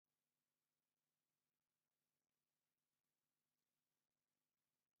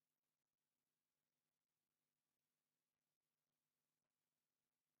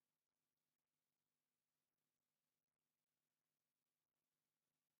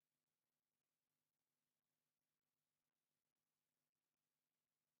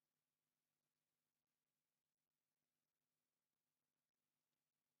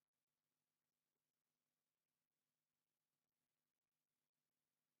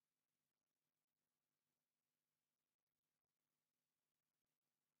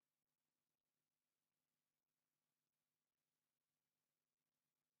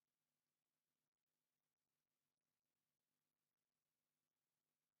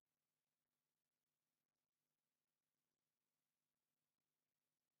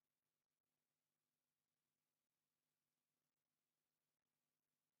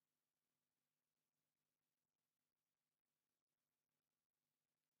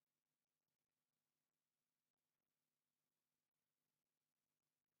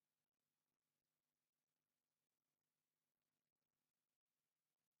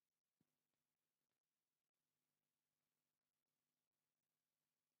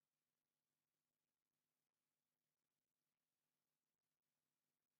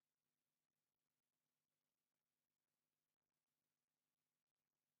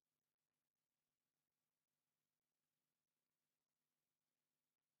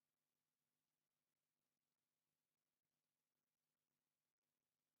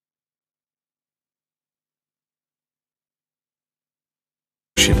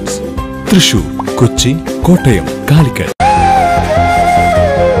Thrissur, Kochi, Kottayam, Calicut.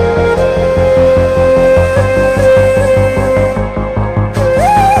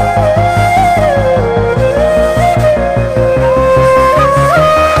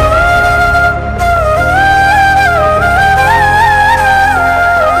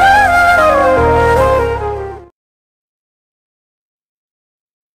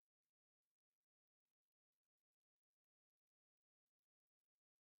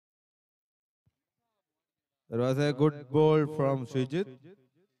 There was a good ball from Srijit.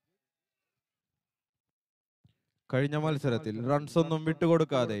 കഴിഞ്ഞ മത്സരത്തിൽ runs ഒന്നും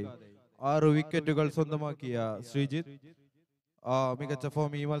വിട്ടുകൊടുക്കാതെ 6 വിക്കറ്റുകൾ സ്വന്തമാക്കിയ ശ്രീജിത്ത് മികച്ച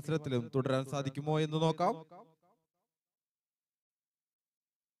ഫോം ഈ മത്സരത്തിലും തുടരാൻ സാധിക്കുമോ എന്ന് നോക്കാം.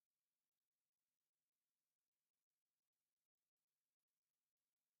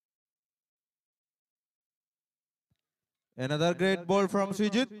 Another great ball from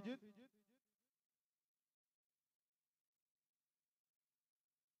Srijit.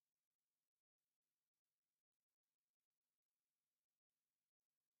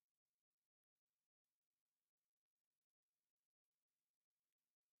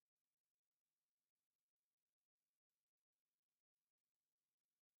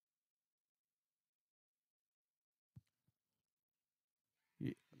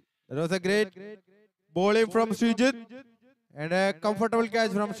 That was a great bowling from Srijit and a comfortable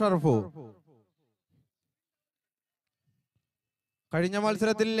catch from Sharfu. കഴിഞ്ഞ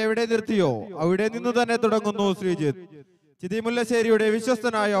മത്സരത്തിൽ എവിടെ നിർത്തിയോ അവിടെ നിന്ന് തന്നെ തുടങ്ങുന്നു ശ്രീജിത്ത്, ചിതി മുല്ലശ്ശേരിയുടെ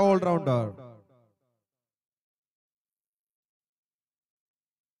വിശ്വസ്തനായ allrounder.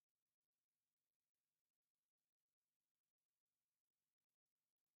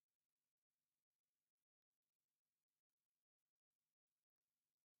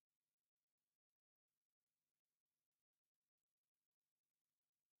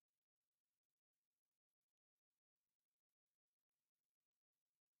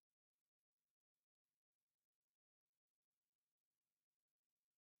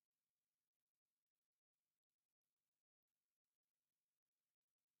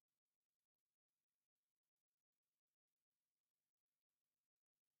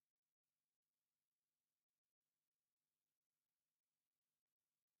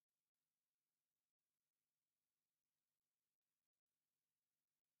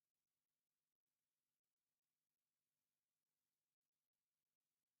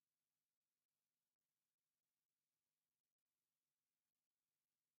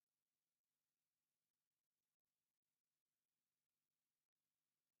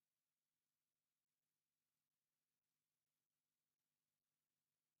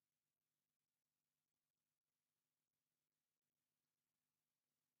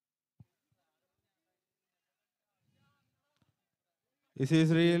 This is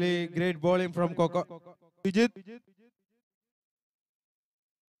really great bowling from Srijit.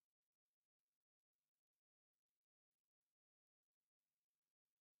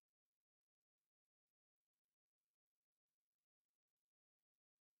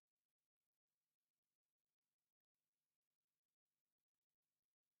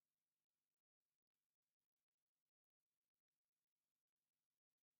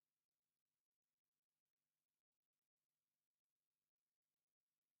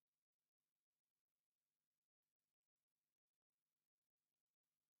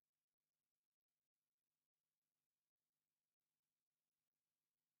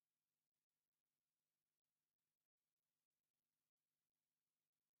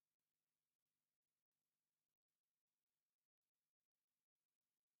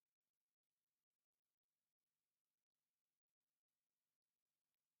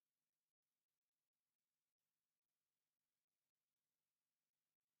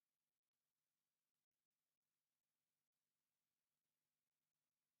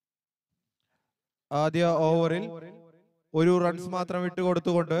 ആദ്യ ഓവറിൽ ഒരു റൺസ് മാത്രം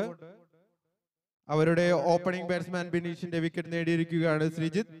വിട്ടുകൊടുത്തുകൊണ്ട് അവരുടെ opening batsman ബിനീഷിന്റെ wicket നേടിയിരിക്കുകയാണ്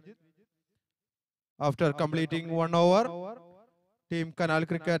Sreejith. After completing 1 over, team Canal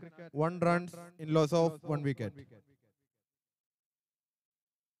Cricket 1 runs in loss of 1 wicket.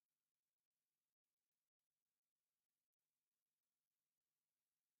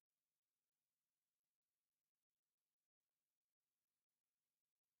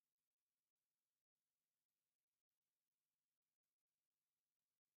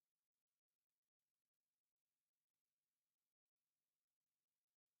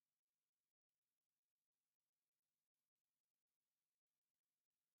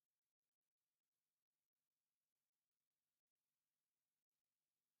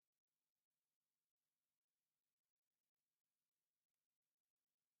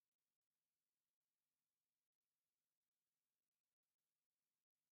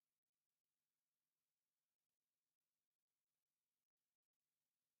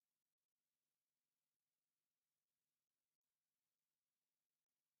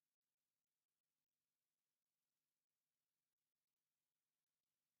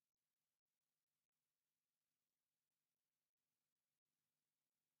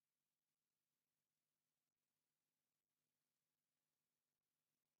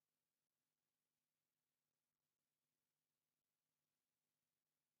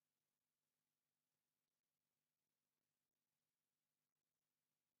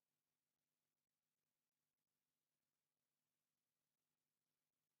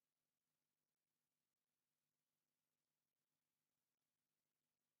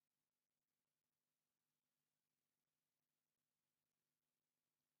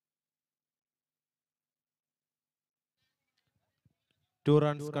 2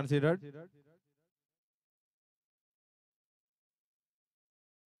 runs considered.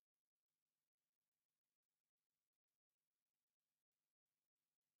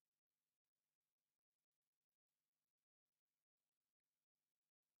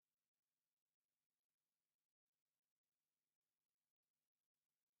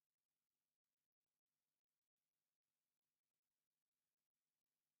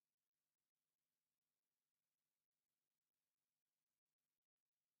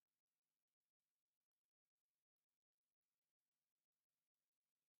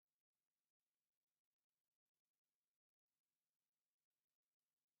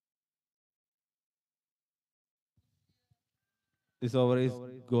 This over is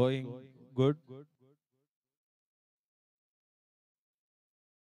going good.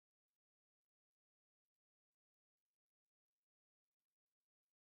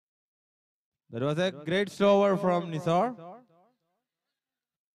 That was a great slower from Nisar.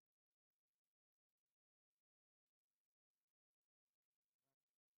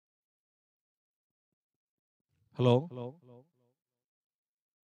 Hello.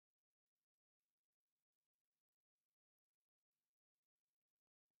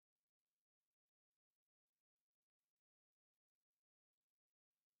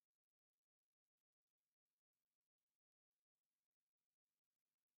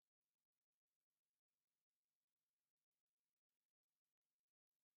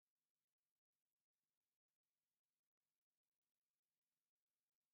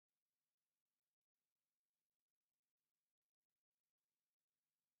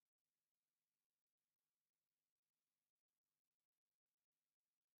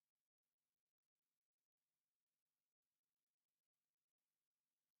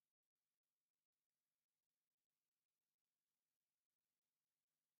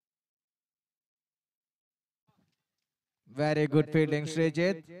 Very good fielding,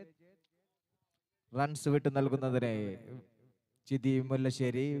 Srijit. Runs വിട്ടു നൽകുന്നതിനെ ചിതി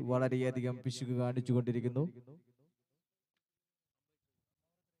മുല്ലശ്ശേരി വളരെയധികം പിശുക്ക് കാണിച്ചുകൊണ്ടിരിക്കുന്നു.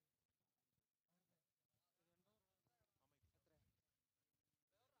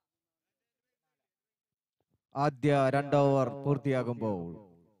 ആദ്യ 2 over പൂർത്തിയാകുമ്പോൾ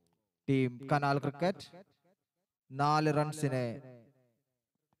team canal cricket 4 റൺസിന്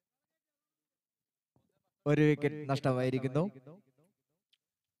 1 wicket നഷ്ടമായിരിക്കുന്നു.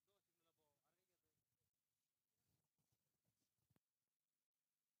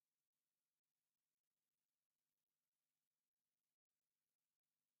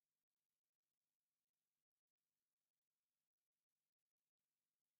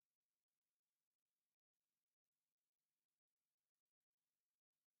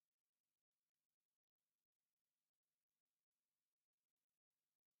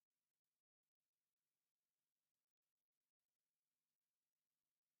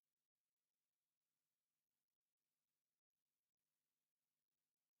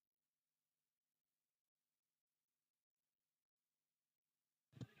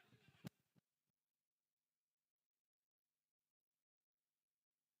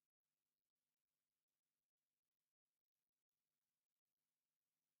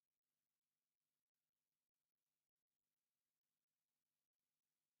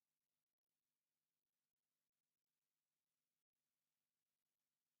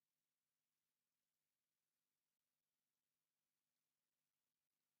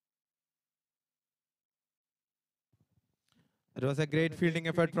 It was a great fielding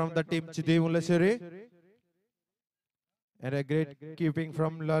effort from the team Chithi Mullassery and a great keeping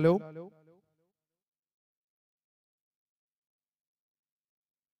from Lalu.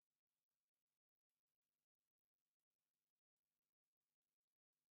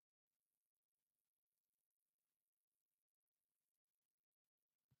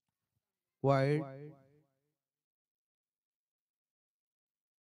 Wide.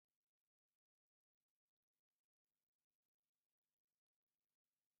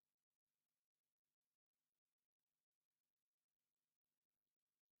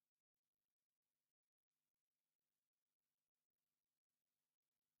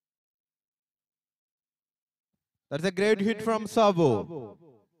 That's a great hit from Sabu.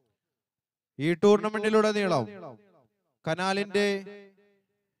 ഈ ടൂർണമെന്റിലുടനീളം കനാലിന്റെ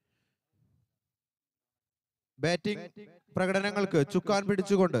batting പ്രകടനങ്ങൾക്ക് ചുക്കാൻ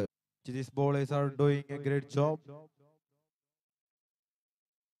പിടിച്ചുകൊണ്ട് These bowlers are doing a great job.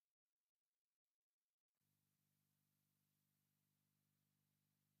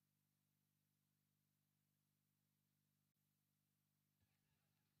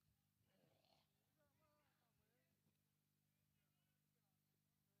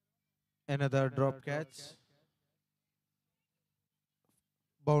 Another drop catch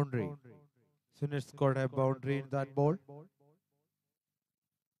boundary. Sunesh scored a boundary in that ball.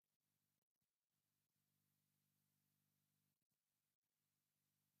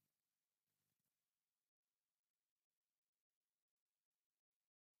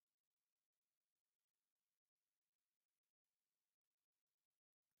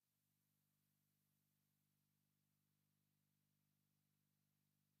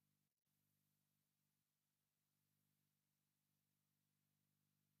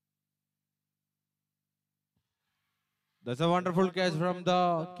 That's a wonderful catch from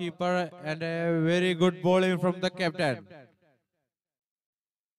the keeper and a very good bowling from the captain.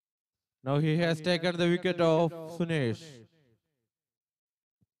 Now he has taken the wicket of Sunesh.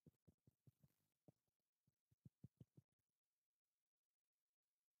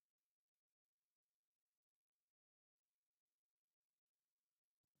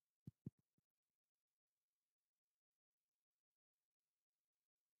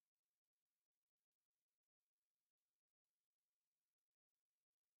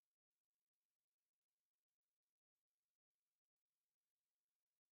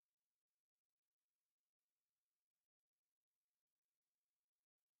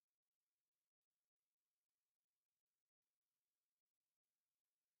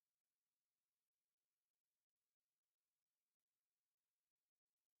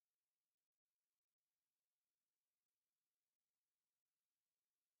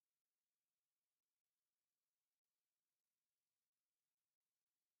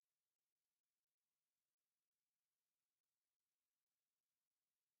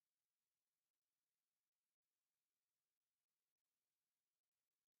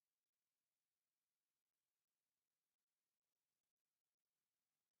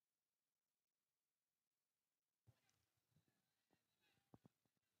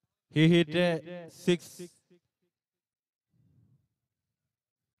 He hit a six.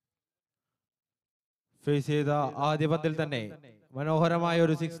 Face ചെയ്ത ആദ്യ പന്തിൽ തന്നെ മനോഹരമായ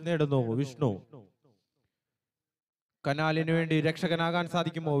ഒരു six നേടുന്നു വിഷ്ണു. കനാലിന് വേണ്ടി രക്ഷകനാകാൻ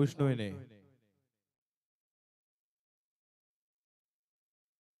സാധിക്കുമോ വിഷ്ണുവിന്?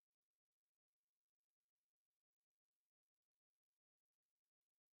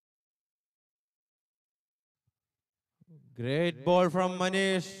 Great ball from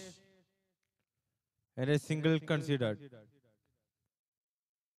Manish and a single considered.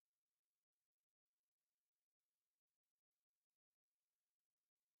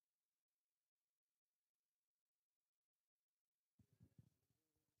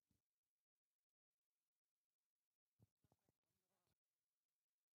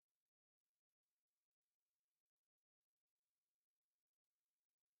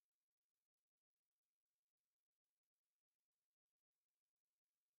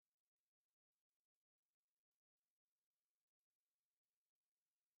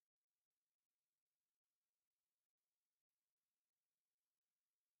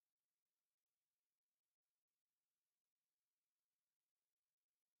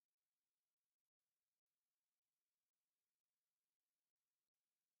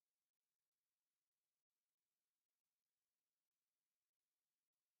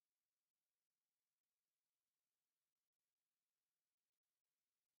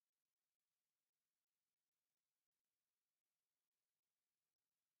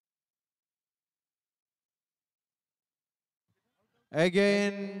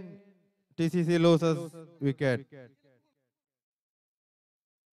 Again, TCC loses wicket.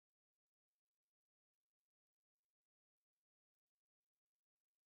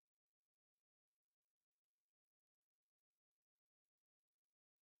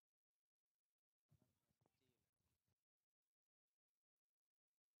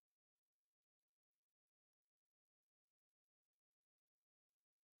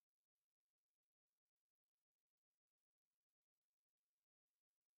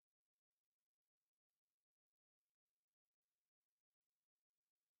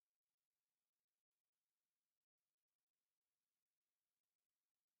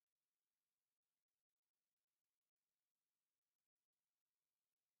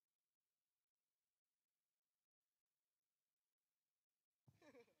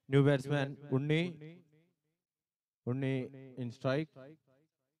 New batsman Unni in strike.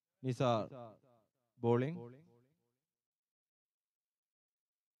 Nisar bowling.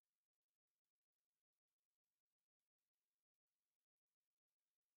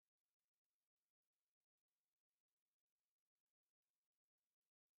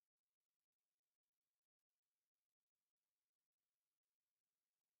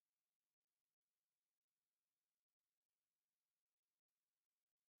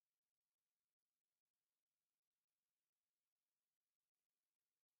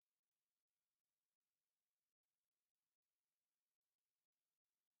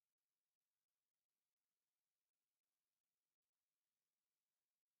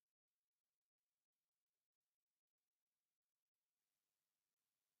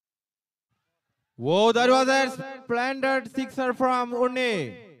 Whoa, that was a splendid sixer from Unni.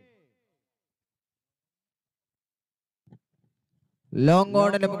 Long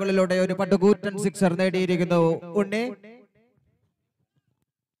ഓണിന് മുകളിലൂടെ ഒരു പട്ടുകൂറ്റൻ sixer നേടിയിരിക്കുന്നു Unni.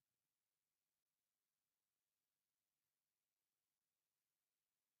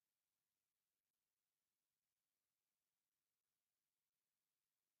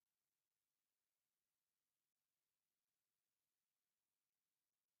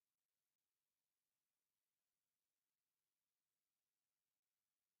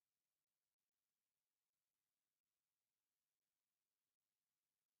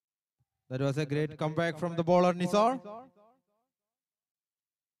 That was a great comeback from the bowler Nisar.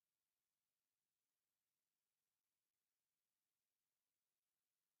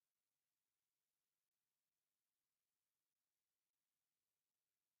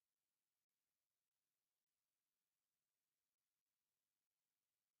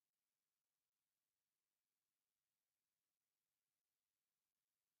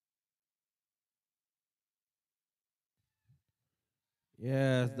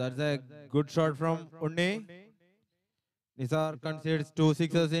 Yes, that's a good shot from Unni. Nisar concedes 2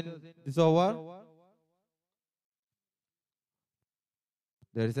 sixes in this over.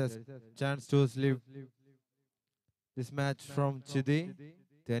 There is a chance to slip this match from CHITHI.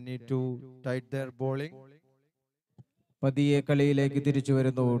 They need to tight their bowling. പതിയെ കളിയിലേക്ക് തിരിച്ചു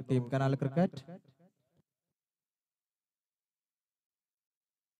വരുന്നു team canal cricket.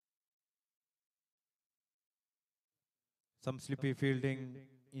 Some slippy fielding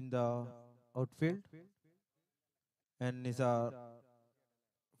in the outfield. And Nisar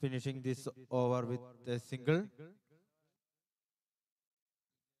finishing this over with a single.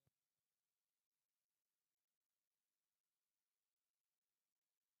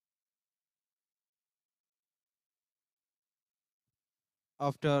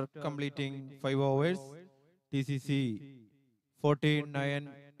 After completing 5 overs, TCC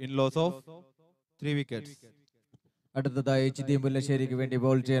 49 in loss of 3 wickets. അടുത്തതായി ചിതി മുല്ലശ്ശേരിക്ക് വേണ്ടി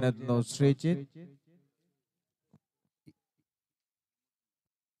ball ചെയ്യാനെത്തുന്നു Sreejith.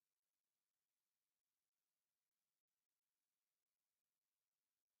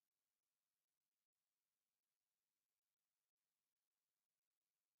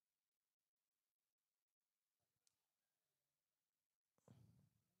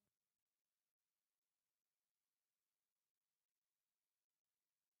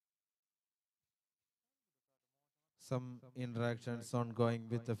 Some interactions ongoing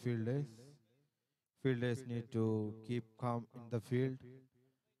with the fielders. Fielders need to keep calm in the field.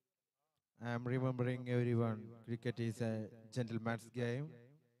 I am remembering everyone, cricket is a gentleman's game.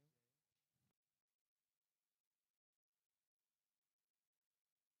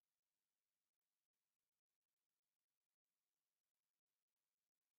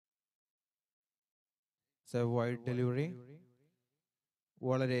 It's a wide delivery.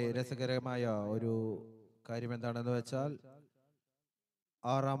 വളരെ രസകരമായ ഒരു കാര്യം എന്താണെന്ന് വെച്ചാൽ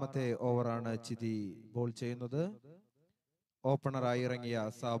ആറാമത്തെ ഓവറാണ് Chithi ball ചെയ്യുന്നത്. ഓപ്പണറായി ഇറങ്ങിയ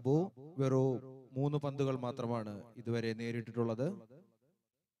സാബു വെറും 3 പന്തുകൾ മാത്രമാണ് ഇതുവരെ നേരിട്ടിട്ടുള്ളത്.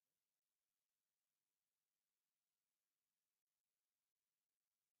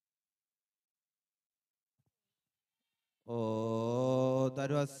 Oh,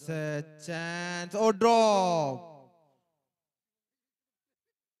 that was a chance. Oh, drop.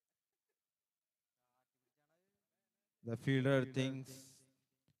 The fielder thinks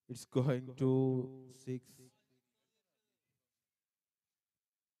it's going to 6.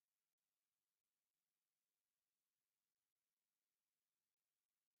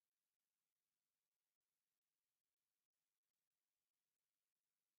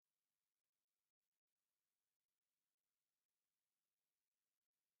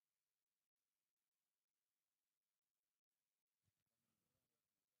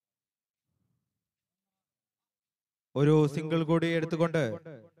 ഒരു സിംഗിൾ കൂടി എടുത്തുകൊണ്ട്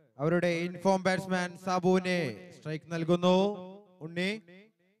അവരുടെ ഇൻഫോം ബാറ്റ്സ്മാൻ സാബുവിനെ സ്ട്രൈക്ക് നൽകുന്നു ഉണ്ണി.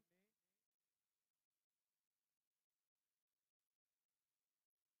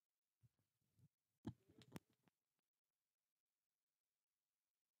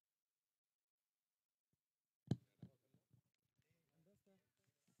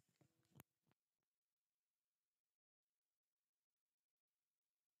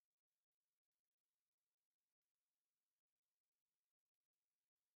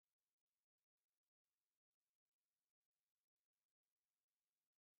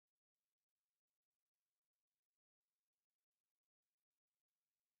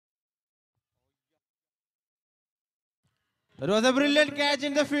 That was a brilliant catch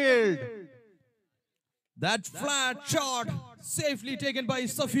in the field. That flat shot safely taken by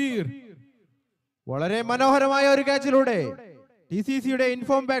Safir. വളരെ മനോഹരമായ ഒരു ക്യാച്ചിലൂടെ TCCയുടെ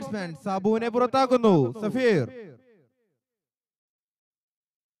inform batsman സാബുവിനെ പുറത്താക്കുന്നു. Safeer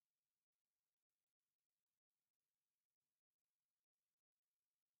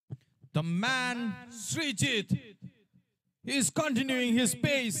The man Srijit is continuing his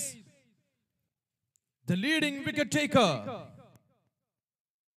pace. The leading wicket taker.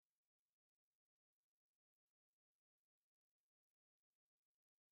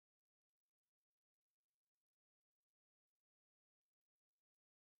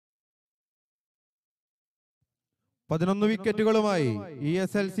 പതിനൊന്ന് വിക്കറ്റുകളുമായി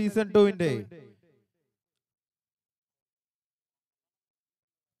ESL season 2-ന്റെ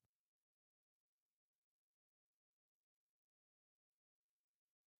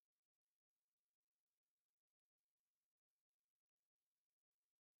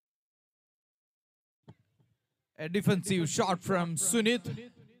A defensive shot from Sunit,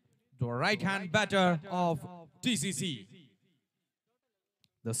 the right-hand batter of TCC.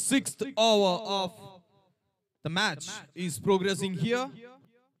 The 6th over of the match is progressing here.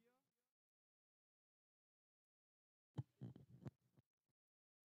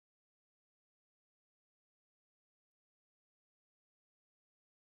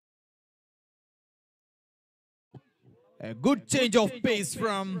 A good change of pace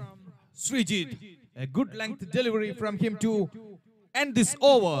from Srijit. A good length delivery from him to end this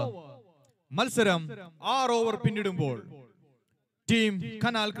over. Malsaram 6 over പിന്നിടുമ്പോൾ team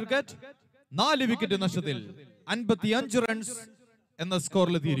canal cricket 4 wicket നഷ്ടത്തിൽ 55 runs എന്ന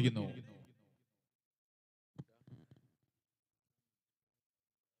സ്കോറിലെത്തിയിരിക്കുന്നു.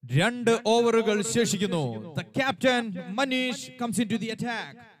 2 ഓവറുകൾ ശേഷിക്കുന്നു. The captain Manish comes into the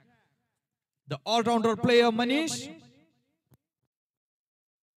attack. The all-rounder player Manish.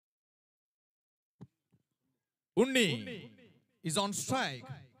 Unni is on strike.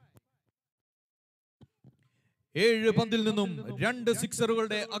 7 പന്തിൽ നിന്നും 2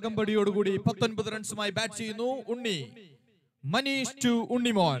 സിക്സറുകളുടെ അകമ്പടിയോടുകൂടി 19 റൺസുമായി bat ചെയ്യുന്നു ഉണ്ണി. Manish to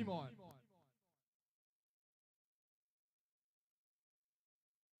Unnimon.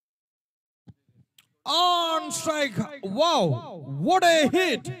 On strike. Wow, what a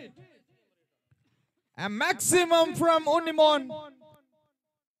hit. A maximum from Unnimon.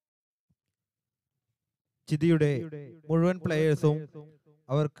 ചിതിയുടെ മുഴുവൻ പ്ലേയേഴ്സും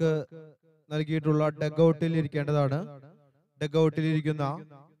അവർക്ക് നൽകിയിട്ടുള്ള dug ഔട്ടിൽ ഇരിക്കേണ്ടതാണ്. Dug ഔട്ടിൽ ഇരിക്കുന്ന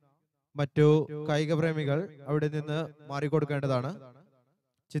മറ്റു കായിക പ്രേമികൾ അവിടെ നിന്ന് മാറിക്കൊടുക്കേണ്ടതാണ്.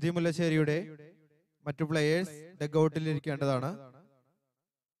 ചിതി മുല്ലശ്ശേരിയുടെ മറ്റു പ്ലേയേഴ്സ് ഡഗ് ഔട്ടിൽ ഇരിക്കേണ്ടതാണ്.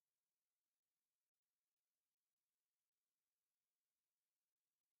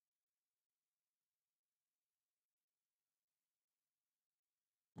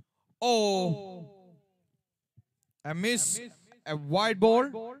 Oh, a miss, a wide ball.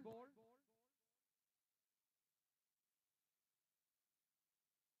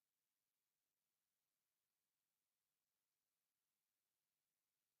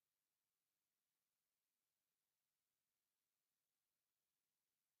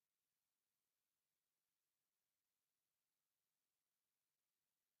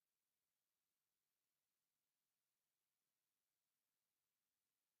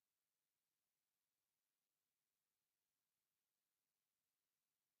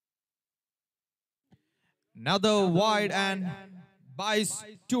 Another wide and buys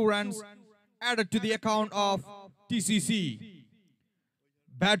 2 runs added to the account of TCC.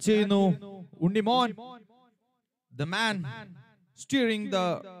 Bat ചെയ്യുന്നു Unnimon. The man steering the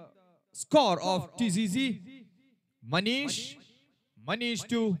score of TCC. Manish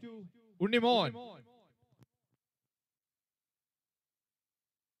to Unnimon.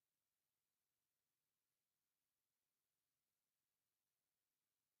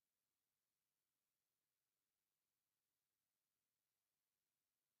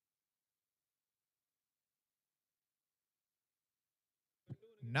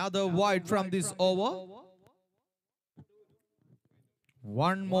 Another wide from this over.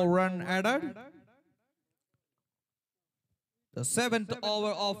 1 more run added. The 7th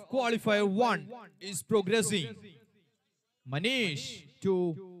over of qualifier 1 is progressing. Manish to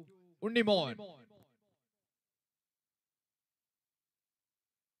Unnimon.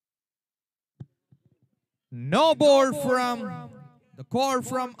 No ball from the call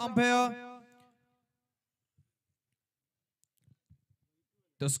from umpire.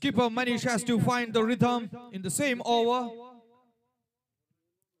 The skipper Manish has to find the rhythm in the same over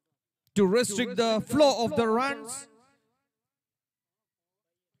to restrict the flow of the runs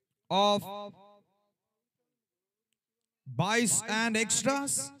of buys and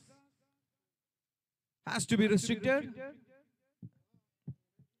extras. Has to be restricted.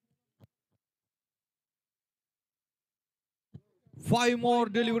 5 more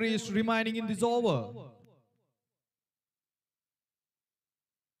deliveries remaining in this over.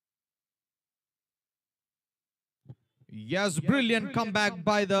 Yes, brilliant comeback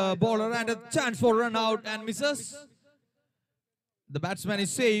by the bowler and a chance for run out and misses. The batsman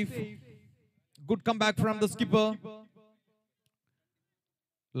is safe. Good comeback from the skipper.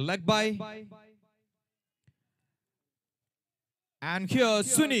 Leg by. And here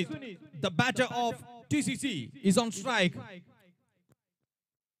Sunit, the batter of TCC, is on strike.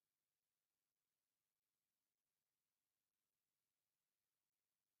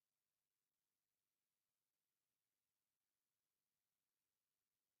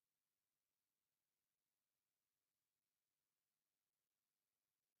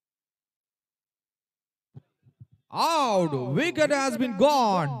 Out, wicket has been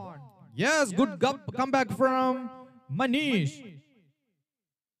gone. Yes, good comeback from Manish,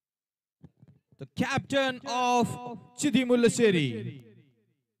 the captain of CHITHI MULLASSERY.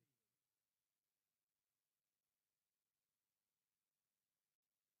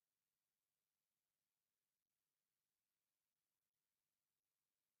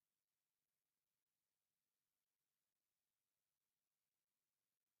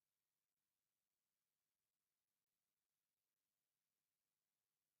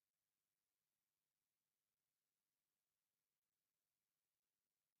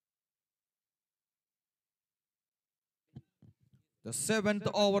 The 7th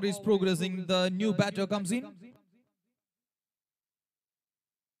over is progressing. The new batter comes in.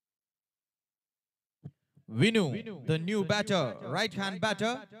 Vinu, the new batter, right-hand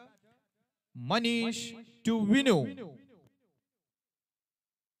batter. Manish to Vinu.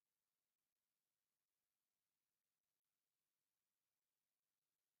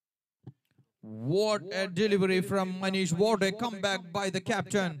 What a delivery from Manish. What a comeback by the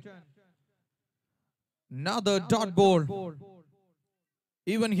captain. Another dot ball.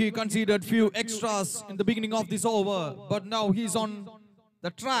 Even he conceded few extras in the beginning of this over, but now he's on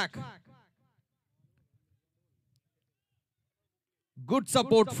the track. Good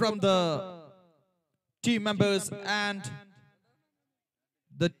support from the team members and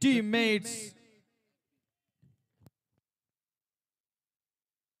the teammates.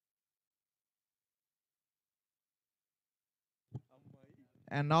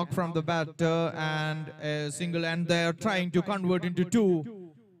 And knock from the batter and a single, and they're trying to convert into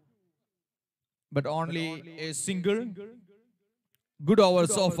 2, but only a single. Good over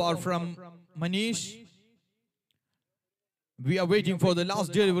so far from Manish. We are waiting for the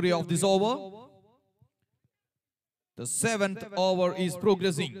last delivery of this over. The 7th over is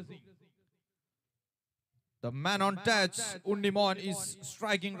progressing. The man on touch, Unnimon, is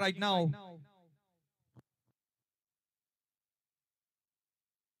striking right now.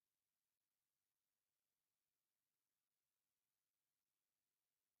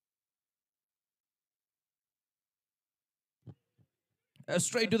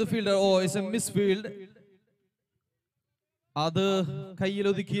 Straight to the fielder. Oh, it's a misfield. അത്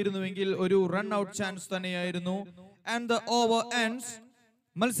കയ്യിലൊതുക്കിയിരുന്നുവെങ്കിൽ ഒരു run out chance തന്നെയായിരുന്നു. And the over ends.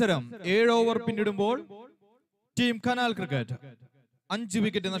 മത്സരം 7 over പിന്നിടുമ്പോൾ team canal cricket 5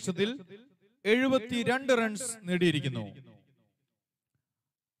 wicket നഷ്ടത്തിൽ 72 runs നേടിയിരിക്കുന്നു.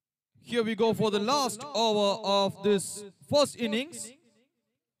 Here we go for the last over of this first innings.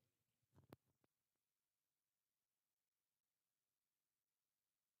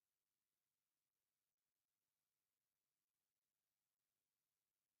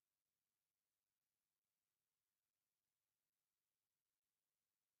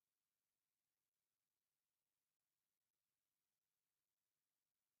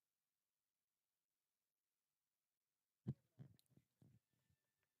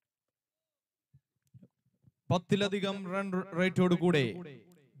 പത്തിലധികം run റേറ്റോട് കൂടെ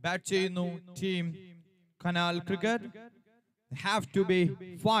bat ചെയ്യുന്നു team canal cricket. Have to be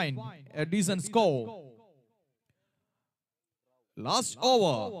fine, a decent score. Last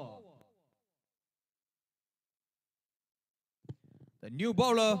over. The new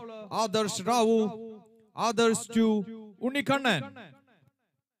bowler Adarsh Rao, others to Unikannan.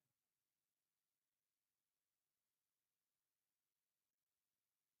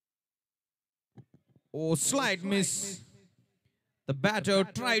 Oh, slight miss. The batter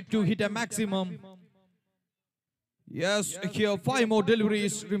tried to hit a maximum. Yes, here 5 more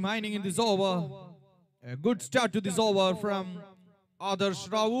deliveries remaining in this over. A good start to this over from Adarsh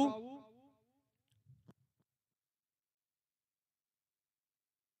Rao.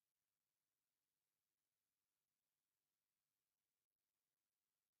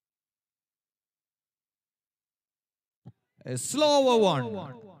 A slower one.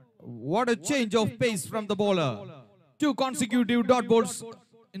 What a change of pace from the bowler. 2 consecutive dot balls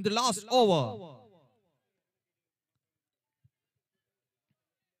in the last over.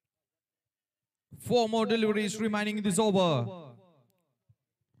 Four more deliveries remaining in this over.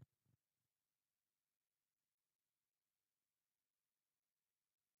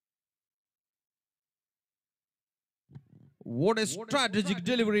 What a strategic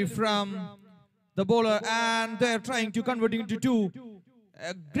delivery from the bowler, and they're trying to convert it into 2.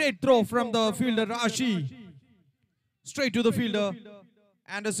 A great throw from the fielder Rashi. Straight to the fielder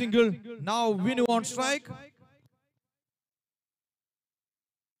and a single. Now Vinu on strike.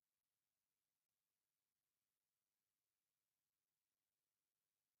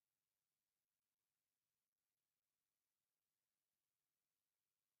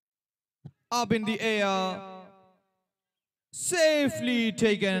 Up in the air. Safely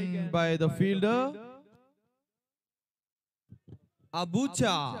taken by the fielder.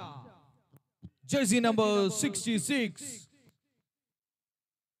 Abucha. Jersey number 66.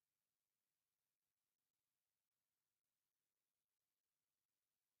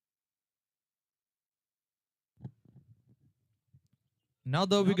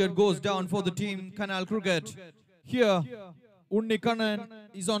 Another wicket goes down for the team Canal Cricket. Here, Unnikanan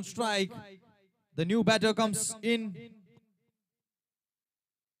is on strike. The new batter comes in.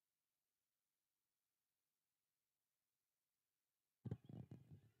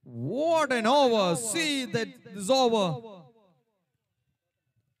 What an over. See that this over.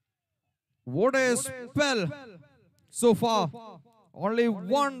 What a spell so far. Only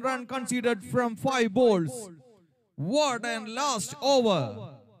 1 run conceded from 5 balls. What an last over.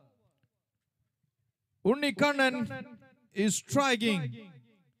 Unnikanan is striking.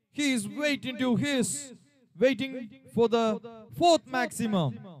 He is waiting for the 4th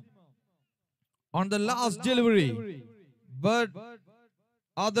maximum on the last delivery. But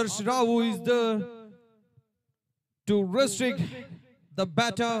Adarsh Rao is there to restrict the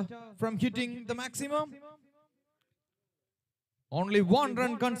batter from hitting the maximum. Only 1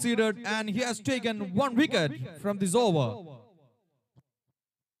 run conceded, and he has taken 1 wicket from this over.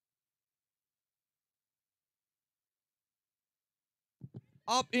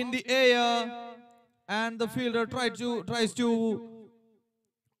 Up in the air, and the fielder tries to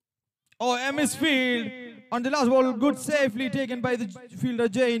a misfield on the last ball. Good, safely taken by the fielder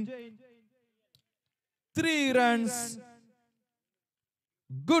Jain. 3 runs.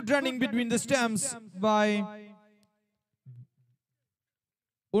 Good running between the stumps by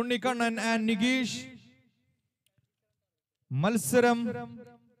Unnikanan and Nigesh. മത്സരം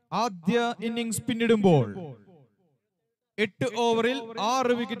ആദ്യ innings പിന്നിടുമ്പോൾ 8 ഓവറിൽ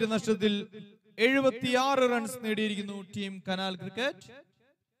 6 wicket നഷ്ടത്തിൽ 76 runs നേടിയിരിക്കുന്നു team canal cricket.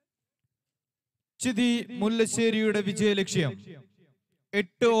 Chithi മുല്ലശ്ശേരിയുടെ വിജയലക്ഷ്യം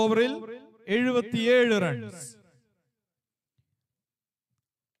 8 ഓവറിൽ 77 runs.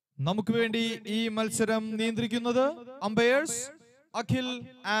 നമുക്ക് വേണ്ടി ഈ മത്സരം നിയന്ത്രിക്കുന്നത് umpire's Akhil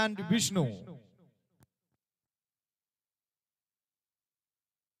and Vishnu.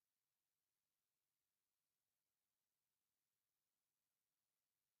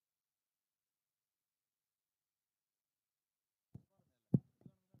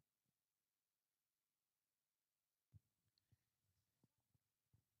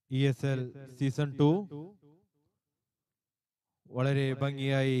 ESL season 2 വളരെ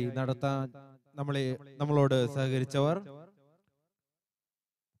ഭംഗിയായി നടത്താൻ നമ്മളോട് സഹകരിച്ചവർ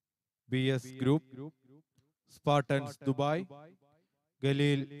BS Group, Spartans Dubai,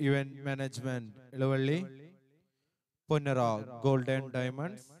 Galil Event Management Elavally, Ponnera Golden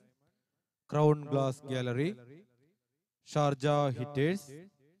Diamonds, Crown Glass Gallery, Sharjah Hitters,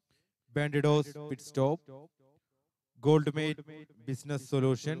 Bandidos Pit Stop, Goldmate Business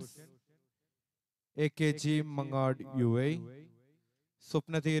Solutions, AKG Mangad UA,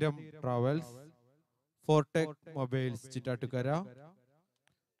 Supnathiram Travels, Fortec Mobiles Chittatukara.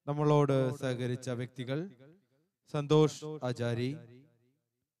 നമ്മളോട് സഹകരിച്ച വ്യക്തികൾ സന്തോഷ് ആചാരി,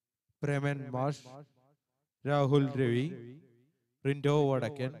 പ്രേമൻ മാഷ്, രാഹുൽ രവി, റിൻഡോ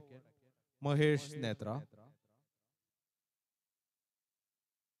വടക്കൻ, മഹേഷ് നേത്ര.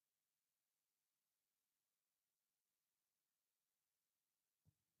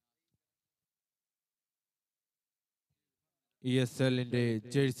 ESLന്റെ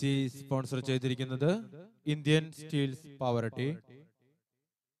ജേഴ്സി സ്പോൺസർ ചെയ്തിരിക്കുന്നത് Indian Steels poverty.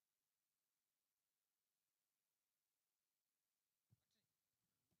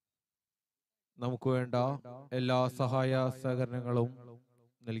 നമുക്ക് വേണ്ട എല്ലാ സഹായ സഹകരണങ്ങളും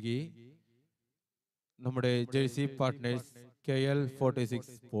നൽകി നമ്മുടെ jersey partners KL46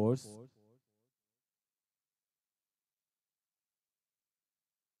 sports,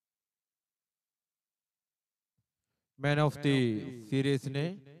 man of the സീരീസിനെ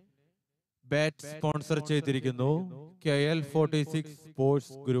bat sponsor ചെയ്തിരിക്കുന്നു KL46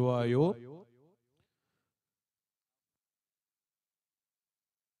 sports Guruvayur.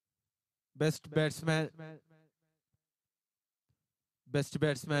 Best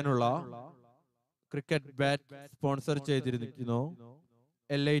ബാറ്റ്സ്മാനുള്ള cricket bat sponsor ചെയ്തിരിക്കുന്നു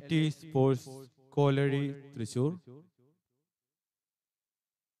LIT സ്പോർട്സ് കോലടി തൃശൂർ.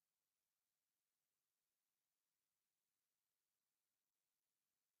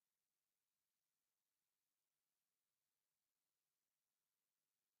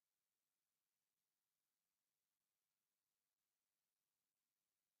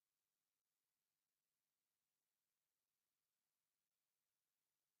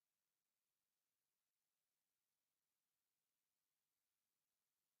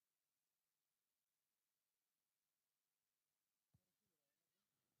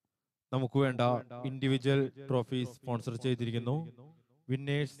 നമുക്ക് വേണ്ട ഇൻഡിവിജ്വൽ ട്രോഫീസ് സ്പോൺസർ ചെയ്തിരിക്കുന്നു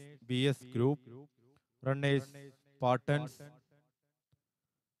winners BS group, runners Spartans,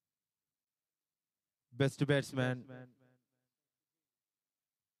 best batsman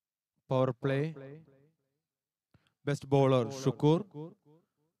power play, best bowler Shukkur,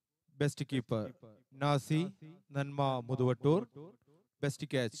 best keeper Nazi നന്മ Muthuvattoor,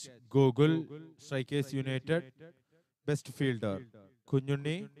 best catch Gokul strikers United, best fielder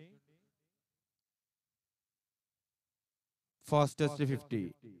Kunjunni, fastest 50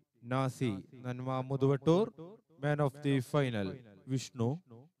 Nazi നന്മ Muthuvattoor, man of the final Vishnu.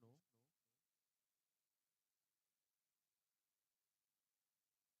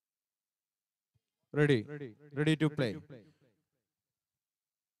 ready to play.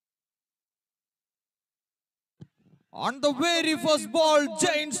 On the very first ball,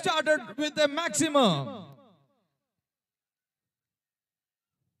 Jane started with a maximum.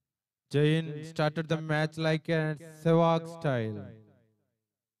 Jain started the match like a Sehwag style.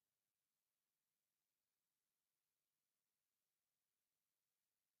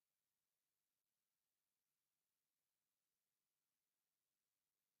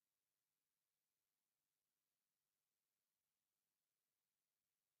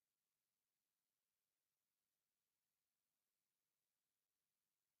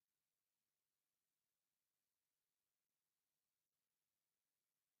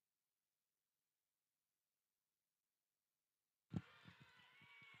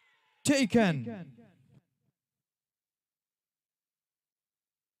 Taken.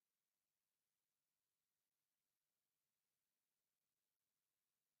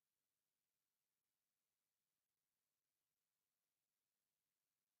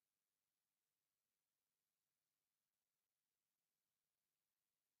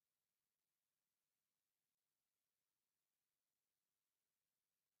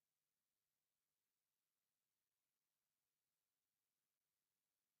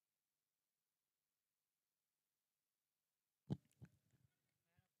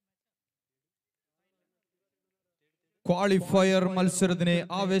 Qualifier മത്സരത്തിന്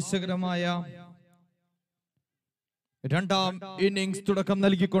ആവേശകരമായ രണ്ടാം innings തുടക്കം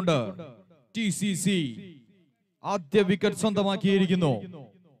നൽകിക്കൊണ്ട് TCC ആദ്യ wicket സ്വന്തമാക്കിയിരിക്കുന്നു.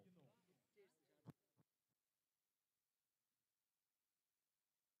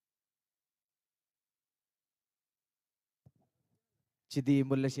 Chithi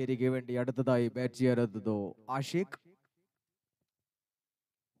മുല്ലശ്ശേരിക്ക് വേണ്ടി അടുത്തതായി bat ചെയ്യാനെത്തുന്നു Ashiq.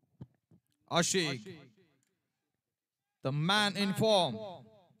 the man in form.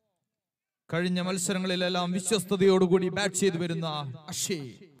 കഴിഞ്ഞ മത്സരങ്ങളിലെല്ലാം വിശ്വസ്തയോടുകൂടി bat ചെയ്തു വരുന്ന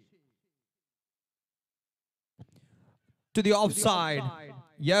അഷീഖ്. To the offside.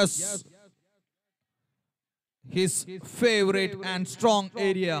 Yes. His favorite and strong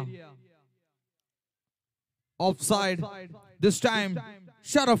area. Offside. This time,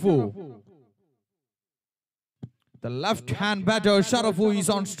 Sharafu. The left-hand batter, Sharafu, is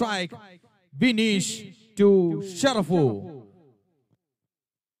on strike. Binish to Sharafu.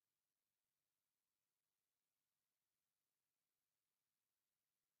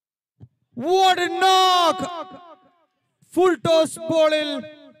 What a knock! Full toss ballil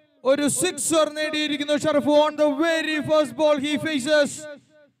ഒരു sixer നേടിയിരിക്കുന്നു Sharafu. On the very first ball he faces.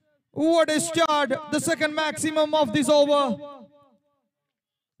 What a start! The second maximum of this over.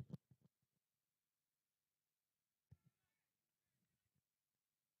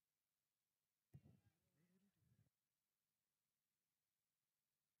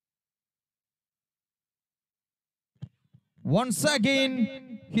 Once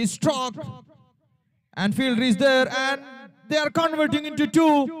again, he struck and fielder is there and they are converting into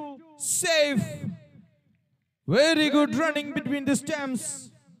two. Safe. Very good running between the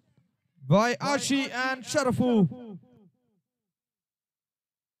stumps by Ashi and Sharafu.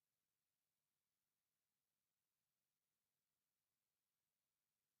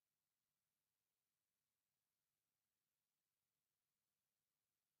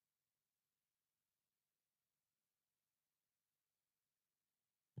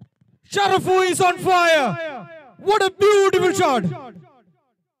 Sharafu is on fire. What a beautiful shot.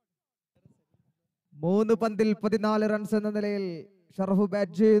 3 പന്തിൽ 14 runs എന്ന നിലയിൽ Sharafu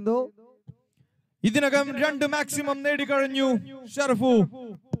bat ചെയ്യുന്നു. ഇതിനകം 2 maximum നേടിക്കഴിഞ്ഞു Sharafu.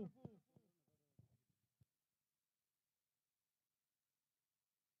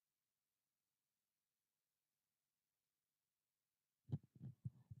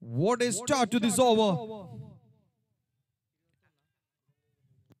 What a start to this over.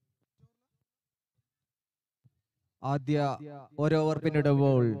 ആദ്യ ഒരു over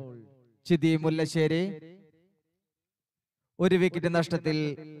പിന്നിടുമ്പോൾ Chithi Mullassery 1 wicket നഷ്ടത്തിൽ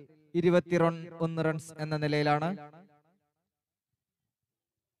 21 runs എന്ന നിലയിലാണ്.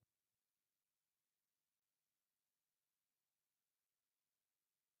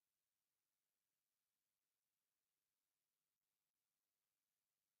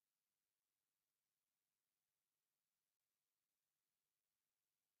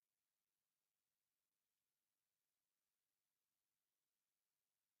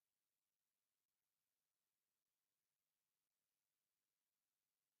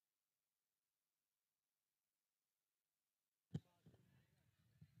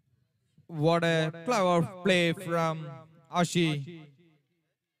 What a clever play from Ashi.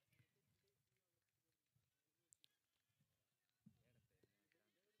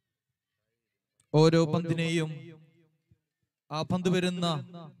 ഓരോ പന്തിനെയും ആ പന്ത് വരുന്ന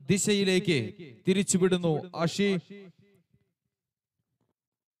ദിശയിലേക്ക് തിരിച്ചുവിടുന്നു Ashi.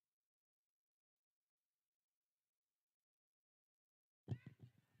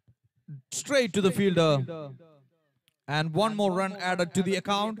 Straight to the fielder, and one more run added to the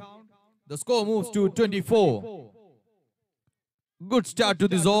account. The score moves to 24. Good start to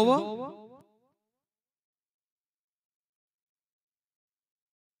this over.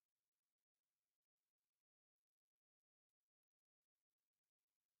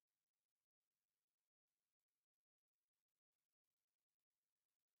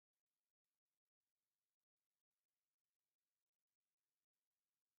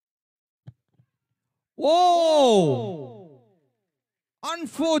 Oh!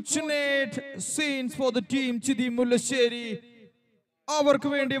 Unfortunate scenes for the team Chithi Mullasheri. അവർക്ക്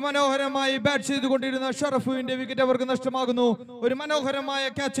വേണ്ടി മനോഹരമായി bat ചെയ്തുകൊണ്ടിരുന്ന ഷറഫുവിന്റെ wicket അവർക്ക് നഷ്ടമാകുന്നു. ഒരു മനോഹരമായ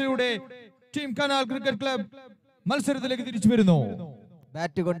ക്യാച്ചിലൂടെ team canal cricket club മത്സരത്തിലേക്ക് തിരിച്ചു വരുന്നു.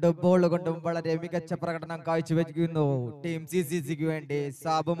 ബാറ്റ് കൊണ്ടും ബോൾ കൊണ്ടും വളരെ മികച്ച പ്രകടനം കാഴ്ചവെക്കുന്നു ടീം CCCക്ക് വേണ്ടി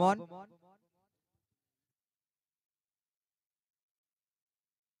സാബുമോൻ.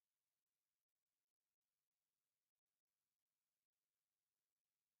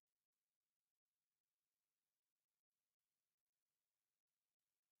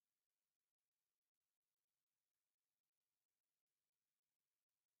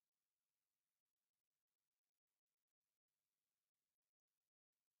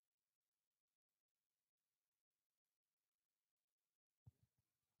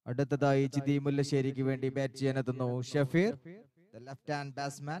 അടുത്തതായി ചിതി മുല്ലശ്ശേരിക്ക് വേണ്ടി bat ചെയ്യാനെത്തുന്നു Shafeer, the left hand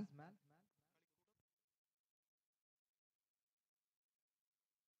batsman.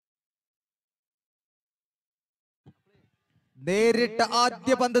 നേരിട്ട്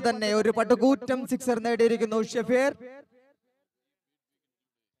ആദ്യ പന്ത് തന്നെ ഒരു പടുകൂറ്റം sixer നേടിയിരിക്കുന്നു Shafeer.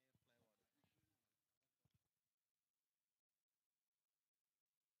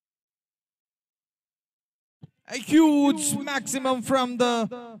 A huge maximum from the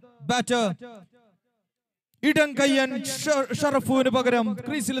batter. ഇടംകയ്യൻ ഷറഫുവിന് പകരം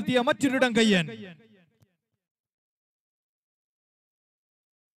ക്രീസിലെത്തിയ മറ്റൊരു ഇടംകയ്യൻ.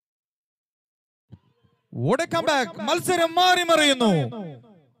 What a comeback. മത്സരം മാറി മറിയുന്നു.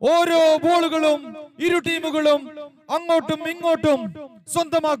 ഓരോ ബോളുകളും ഇരു ടീമുകളും അങ്ങോട്ടും ഇങ്ങോട്ടും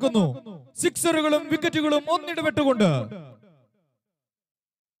സ്വന്തമാക്കുന്നു. സിക്സറുകളും വിക്കറ്റുകളും ഒന്നിടവിട്ടുകൊണ്ട്.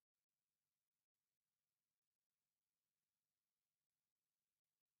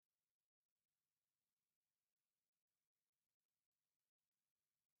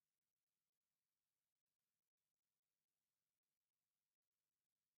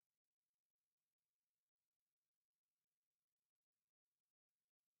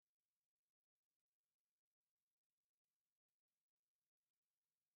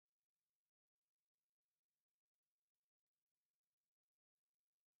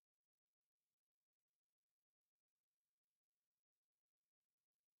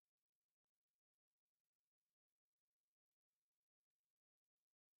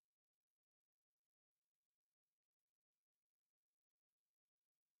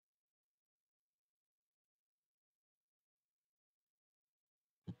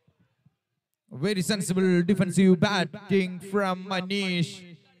 Very sensible defensive batting from Manish.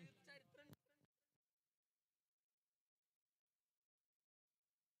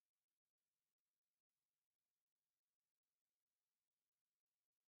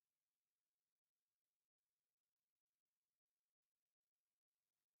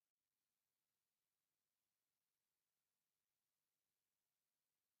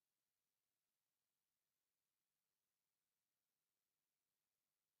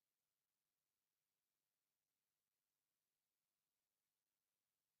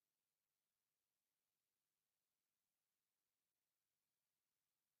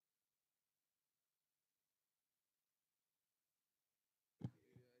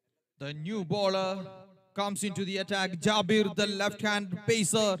 The new bowler comes into the attack. Jabir, the left-hand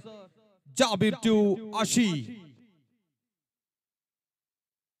pacer. Jabir to Ashi.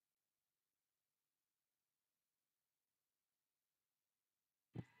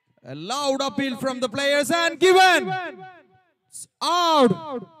 A loud appeal from the players and given. It's out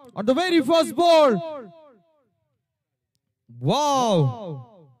on the very first ball. Wow.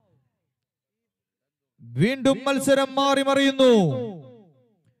 വീണ്ടും മത്സരം മാറി മറിയുന്നു.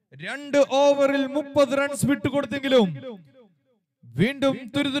 2 ഓവറിൽ 30 runs വിട്ടുകൊടുത്തെങ്കിലും വീണ്ടും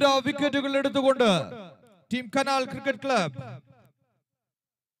തുരുതുര വിക്കറ്റുകൾ എടുത്തുകൊണ്ട് team canal cricket club.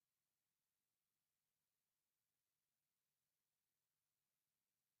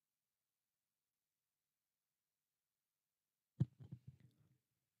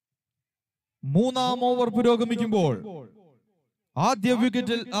 മൂന്നാം over പുരോഗമിക്കുമ്പോൾ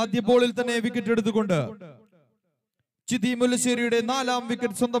ആദ്യ ബോളിൽ തന്നെ വിക്കറ്റ് എടുത്തുകൊണ്ട് Chithi മുല്ലശ്ശേരിയുടെ 4ാം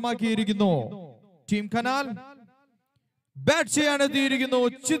wicket സ്വന്തമാക്കിയിരിക്കുന്നു team canal. Bat ചെയ്യാനെത്തിയിരിക്കുന്നു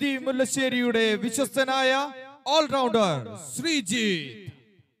Chithi മുല്ലശ്ശേരിയുടെ വിശ്വസ്തനായ allrounder Sreejith.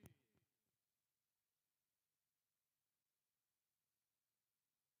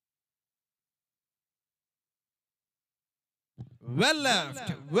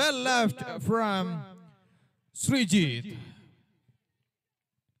 Well left from Srijit.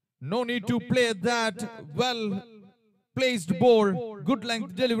 No need to play that well placed ball. Good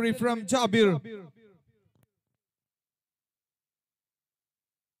length delivery from Jabir.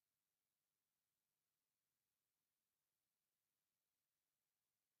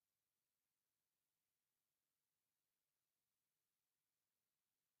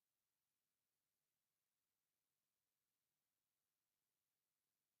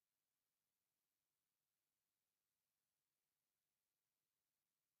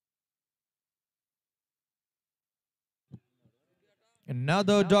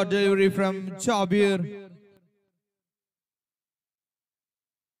 Another dot delivery from Jabir.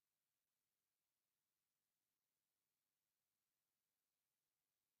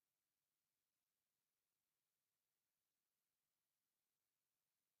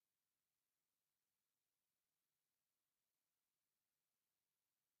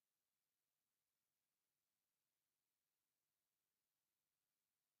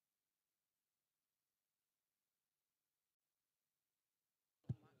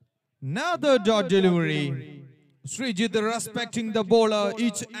 Another dot delivery. Srijit respecting the bowler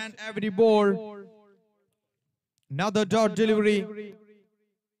each and every ball. Another dot delivery.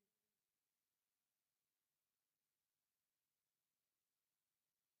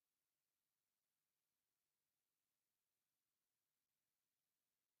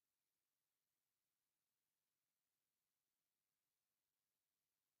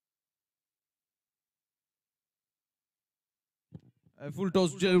 A full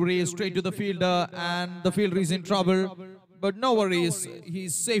toss delivery straight to the fielder, and the fielder is in trouble. But no worries,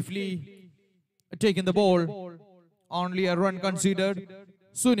 he's safely taking the ball. Only a run considered.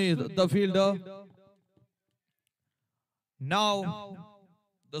 Sunith, the fielder. Now,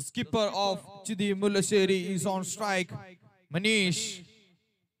 the skipper of Chidi Mullassery is on strike. Manish.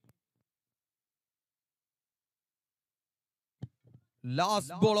 Last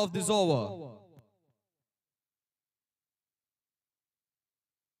ball of this over.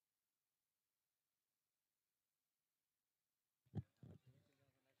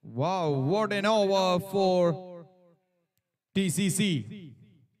 Wow, what an over for TCC.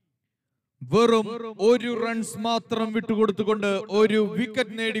 വെറും 1 runs മാത്രം വിട്ടുകൊടുത്തുകൊണ്ട് 1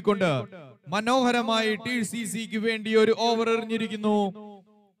 wicket നേടിക്കൊണ്ട് മനോഹരമായി TCCക്ക് വേണ്ടി ഒരു over എറിഞ്ഞിരിക്കുന്നു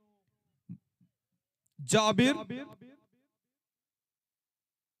Jabir.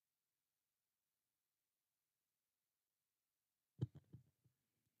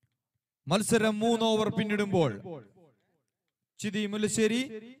 മത്സരം 3 over പിന്നിടുമ്പോൾ Chithi Mullassery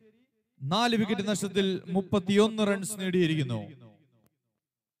 4 wicket നഷ്ടത്തിൽ 31 runs നേടിയിരിക്കുന്നു.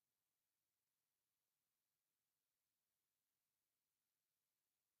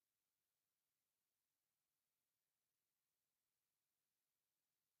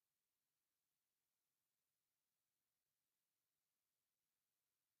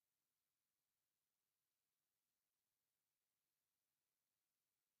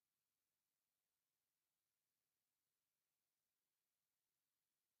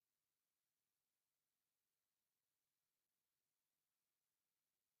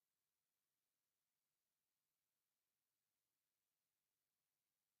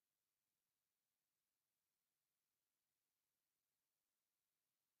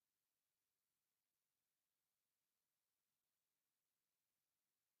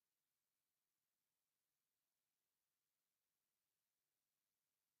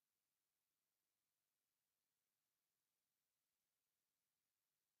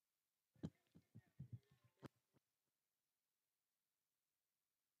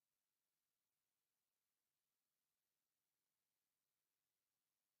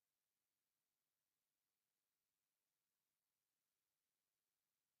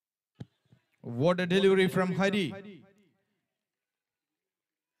 What a delivery from Hari.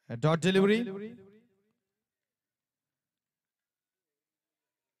 A dot delivery.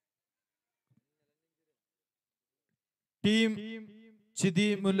 Team Chithi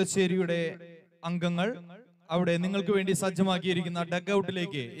മുല്ലശ്ശേരിയുടെ അംഗങ്ങൾ അവിടെ നിങ്ങൾക്ക് വേണ്ടി സജ്ജമാക്കിയിരിക്കുന്ന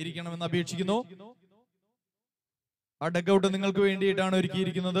ഡഗ്ഔട്ടിലേക്ക് ഇരിക്കണമെന്ന് അപേക്ഷിക്കുന്നു. ആ ഡഗ്ഔട്ട് നിങ്ങൾക്ക് വേണ്ടിയിട്ടാണ്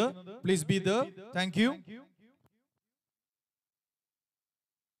ഒരുക്കിയിരിക്കുന്നത്. Please be there. Thank you.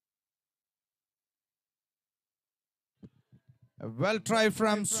 A well try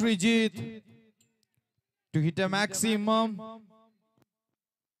from Srijit to hit a maximum.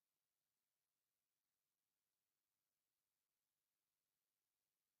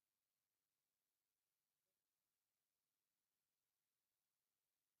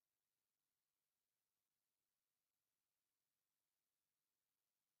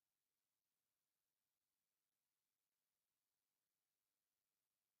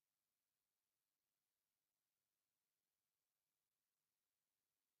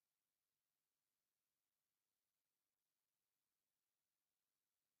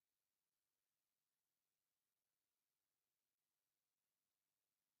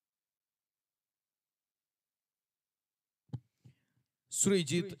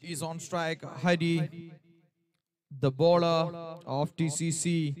 Srijit is on strike. Hari, the bowler of TCC.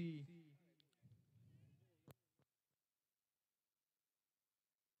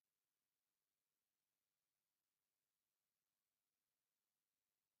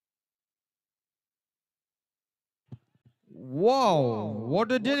 Wow,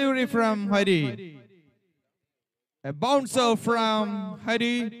 what a delivery from Hari. A bouncer from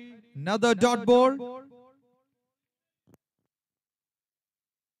Hari, another dot ball.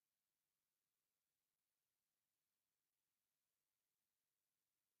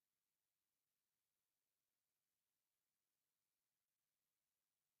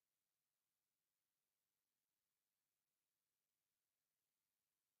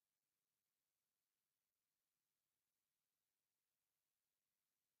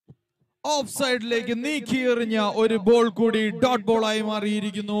 ഓഫ്സൈഡിലേക്ക് നീക്കിയെറിഞ്ഞ ഒരു ball കൂടി dot ball ആയി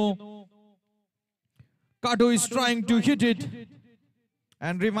മാറിയിരിക്കുന്നു. Kato is trying to hit it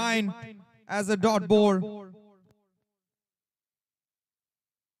and remain as a dot ball.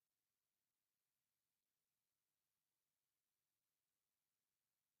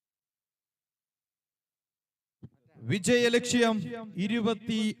 വിജയ ലക്ഷ്യം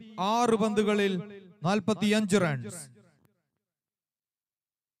 26 പന്തുകളിൽ 45 runs.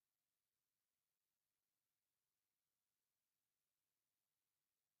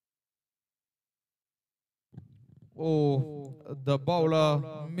 Oh, the bowler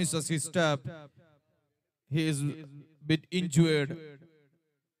misses his step. He is a bit injured.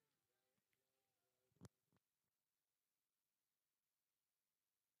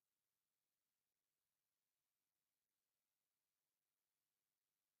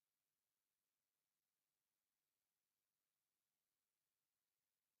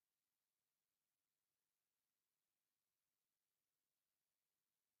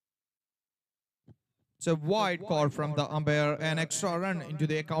 It's a wide call from the umpire, an extra run into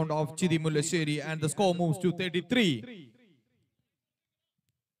the account of Chithi Mullassery, and the score moves to 33.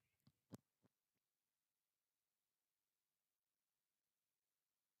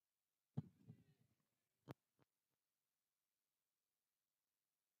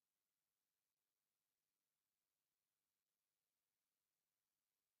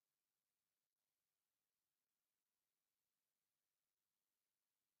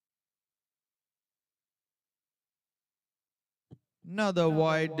 Another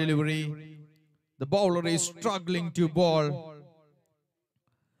wide delivery. The bowler is struggling to bowl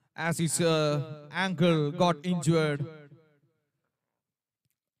as his ankle got injured.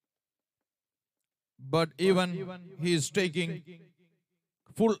 But even he is taking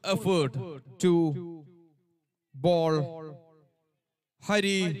full effort to bowl.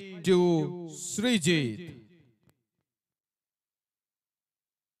 Hari to Srijit.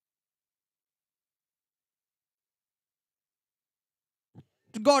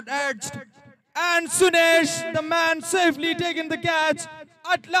 Got edged, and Sunesh, the man, safely taken the catch.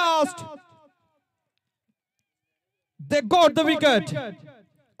 At last, they got the wicket.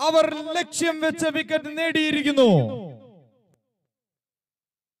 അവർ ലക്ഷ്യം വെച്ച wicket നേടിയിരിക്കുന്നു.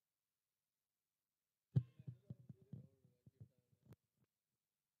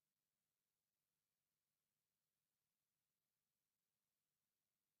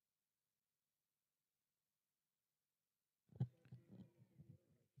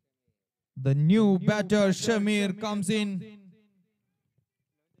 The new batter Shamir comes in.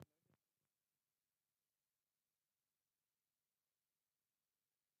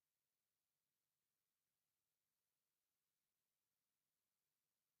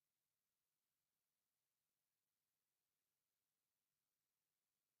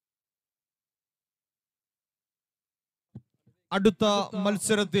 അടുത്ത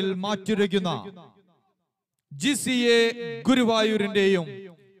മത്സരത്തിൽ മാറ്റുരയ്ക്കുന്ന GCA ഗുരുവായൂരിന്റെയും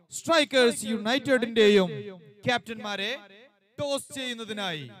strikers യുണൈറ്റഡിന്റെയും ക്യാപ്റ്റന്മാരെ toss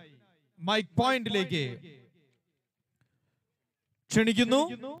ചെയ്യുന്നതിനായി mic പോയിന്റിലേക്ക് ക്ഷണിക്കുന്നു.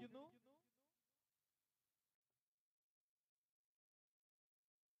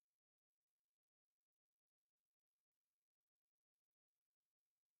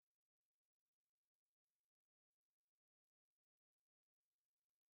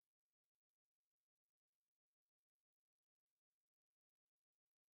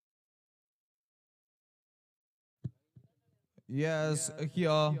 Yes,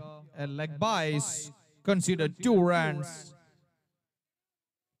 here a leg byes considered 2 runs.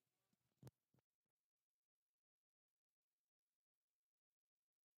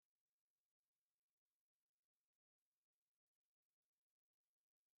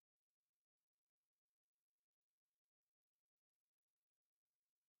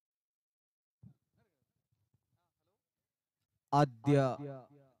 ആദ്യ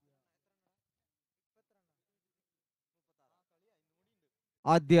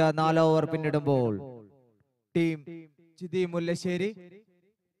ആദ്യ 4 over പിന്നിടുമ്പോൾ ടീം ചിതി മുല്ലശ്ശേരി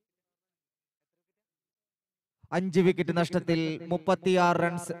 5 വിക്കറ്റ് നഷ്ടത്തിൽ 36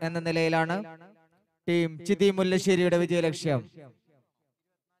 റൺസ് എന്ന നിലയിലാണ്. ടീം ചിതി മുല്ലശ്ശേരിയുടെ വിജയലക്ഷ്യം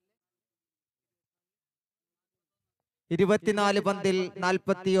 24 പന്തിൽ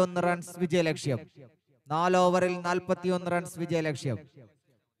 41 റൺസ് വിജയലക്ഷ്യം. 4 ഓവറിൽ 41 റൺസ് വിജയലക്ഷ്യം.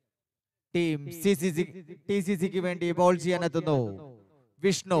 ടീം TCCക്ക് വേണ്ടി ball ചെയ്യാനെത്തുന്നു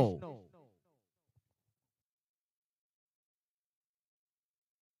Vishnu.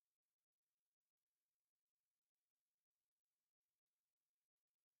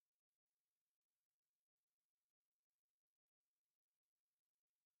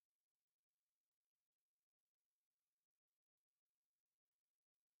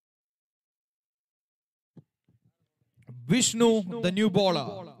 Vishnu, the new bowler.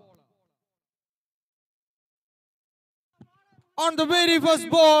 On the very first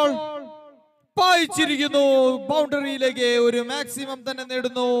ball, പായിച്ചിരിക്കുന്നു ബൗണ്ടറിയിലേക്ക്. ഒരു മാക്സിമം തന്നെ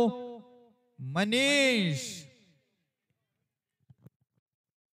നേടുന്നു മനീഷ്.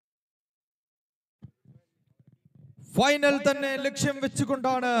 ഫൈനൽ തന്നെ ലക്ഷ്യം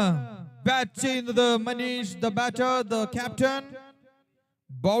വെച്ചുകൊണ്ടാണ് ബാറ്റ് ചെയ്യുന്നത് Manish, the batter, the captain.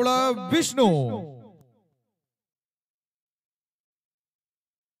 Bowler Vishnu.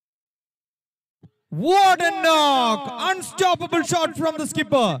 What a knock! Unstoppable shot from the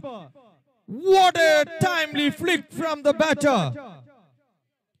skipper. What a timely flick from the batter.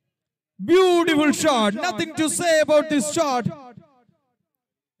 Beautiful shot. Nothing to say about this shot.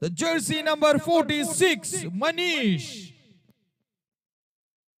 The jersey number 46, Manish.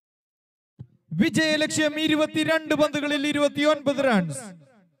 വിജയലക്ഷ്യം 22 പന്തുകളിൽ 29 runs.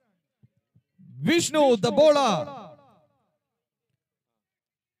 Vishnu, the bowler.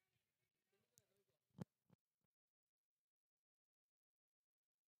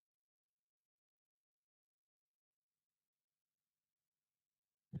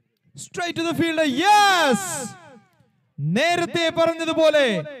 Straight to the fielder. Yes! നേരത്തെ പറഞ്ഞതുപോലെ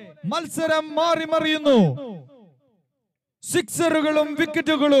മത്സരം മാറി മറിയുന്നു. സിക്സറുകളും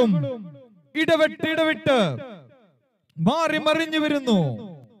വിക്കറ്റുകളും ഇടവിട്ട് മാറി മറിഞ്ഞു വരുന്നു.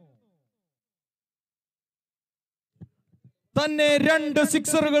 തന്നെ 2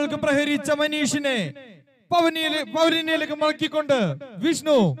 സിക്സറുകൾക്ക് പ്രഹരിച്ച മനീഷിനെ പവലിയനിലേക്ക് മടക്കിക്കൊണ്ട്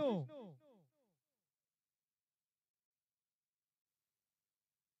Vishnu.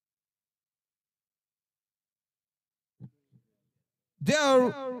 They are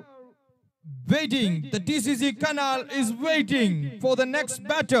waiting. The TCC canal is waiting for the next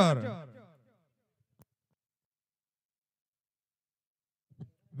batter.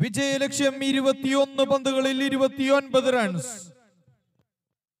 വിജയലക്ഷ്യം 21 പന്തുകളിൽ 29 runs.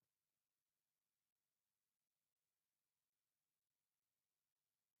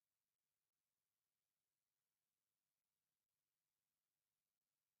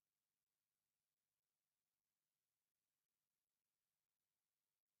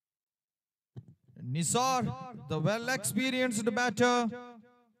 Nisar, the well-experienced batter.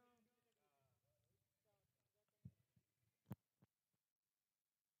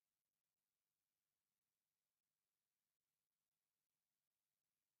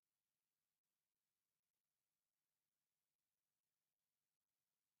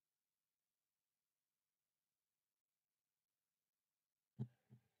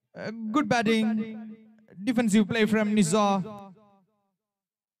 Good batting, defensive play from Nisar.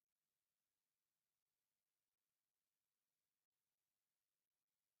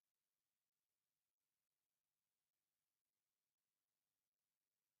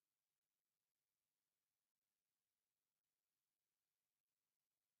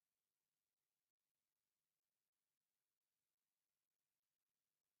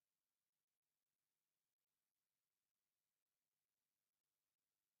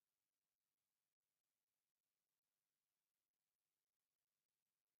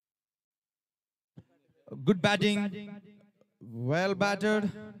 Good batting. Well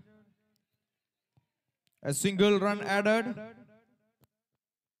batted. A single run added.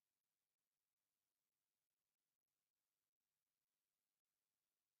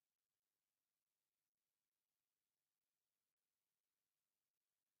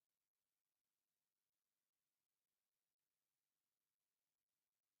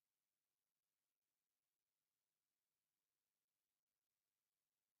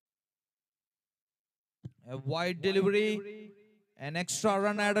 A wide delivery. An extra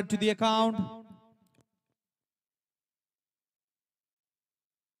run added to the account.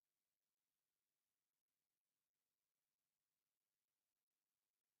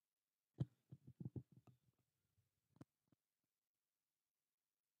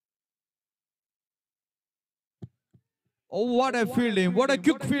 Oh, what a fielding. What a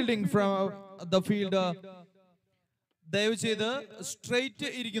quick fielding from the fielder. ദയവ് ചെയ്ത് straight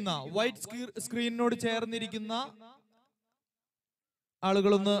ഇരിക്കുന്ന white സ്ക്രീനിനോട് ചേർന്നിരിക്കുന്ന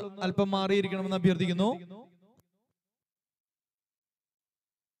ആളുകളൊന്ന് അല്പം മാറിയിരിക്കണമെന്ന് അഭ്യർത്ഥിക്കുന്നു.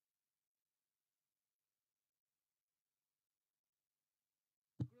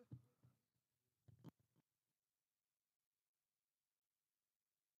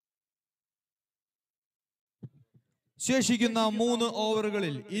 ശേഷിക്കുന്ന 3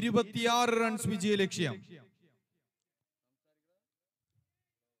 ഓവറുകളിൽ 26 runs വിജയ ലക്ഷ്യം.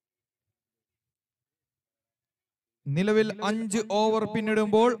 നിലവിൽ 5 over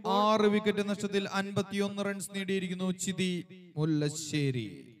പിന്നിടുമ്പോൾ 6 വിക്കറ്റ് നഷ്ടത്തിൽ 51 റൺസ് നേടിയിരിക്കുന്നു ചിതി മുല്ലശ്ശേരി.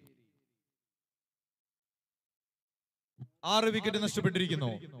 6 വിക്കറ്റ്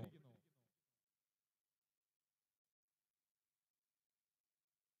നഷ്ടപ്പെട്ടിരിക്കുന്നു.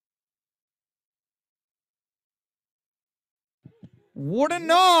 What a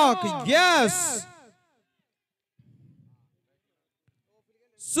knock! Yes!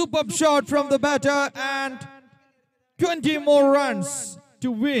 Superb shot from the batter and 20 more runs to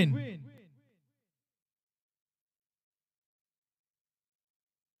win.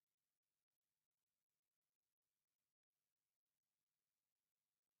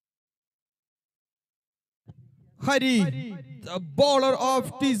 Hari, the bowler of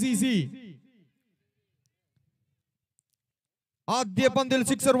TCC. ആദ്യ പന്തിൽ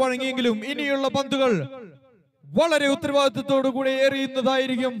സിക്സർ വഴങ്ങിയെങ്കിലും ഇനിയുള്ള പന്തുകൾ വളരെ ഉത്തരവാദിത്വത്തോടു കൂടി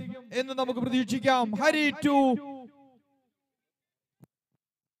എറിയുന്നതായിരിക്കും എന്ന് നമുക്ക് പ്രതീക്ഷിക്കാം. Hari to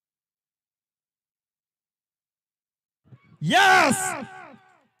Yes!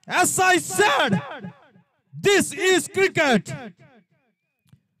 As I said, this is cricket.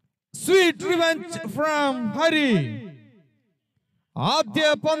 Sweet revenge from Hari. ആദ്യ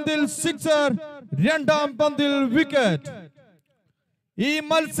പന്തിൽ സിക്സർ, രണ്ടാം പന്തിൽ വിക്കറ്റ്. ഈ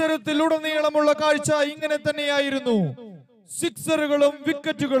മത്സരത്തിലുടനീളമുള്ള കാഴ്ച ഇങ്ങനെ തന്നെയായിരുന്നു. സിക്സറുകളും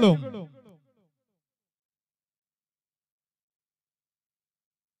വിക്കറ്റുകളും.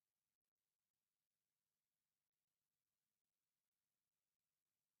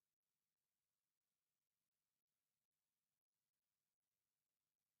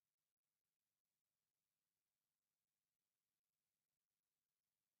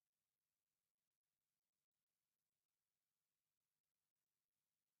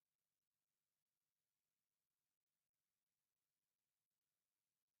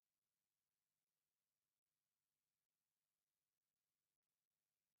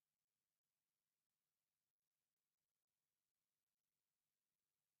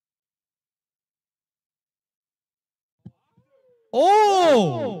 Oh,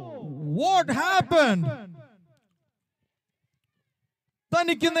 what happened?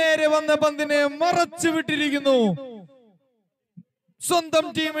 തനിക്ക് നേരെ വന്ന പന്തിനെ മറച്ചു വിട്ടിരിക്കുന്നു സ്വന്തം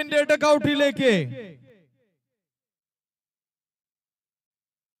ടീമിന്റെ ഡക്കൗട്ടിലേക്ക്.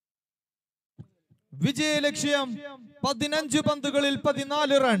 വിജയ ലക്ഷ്യം 15 പന്തുകളിൽ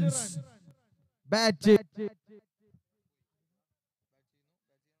 14 runs. Bat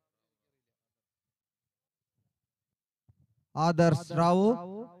Adarsh Rao.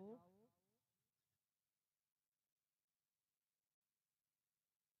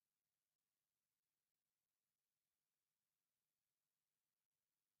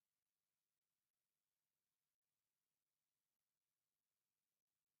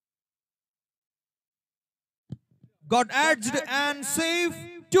 Got edged and saved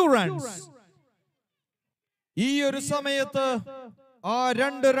 2 runs. ഈ ഒരു സമയത്ത് ആ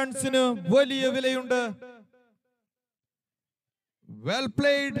 2 റൺസിന് വലിയ വിലയുണ്ട്. Well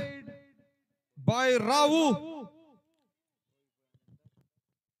played by Ravu.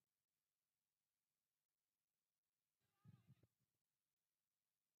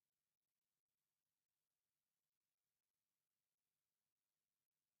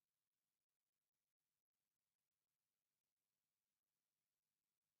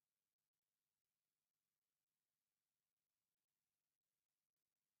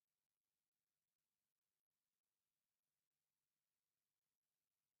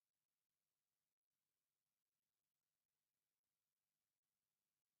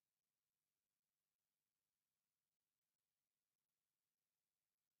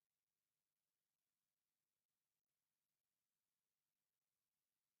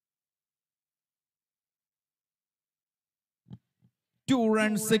 2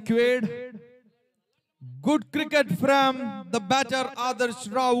 runs secured. Good cricket from the batter Adarsh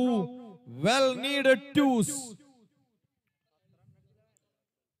Rao. Well needed twos.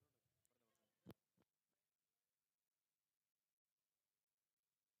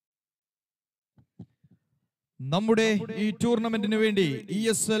 നമ്മുടെ ഈ ടൂർണമെന്റിന് വേണ്ടി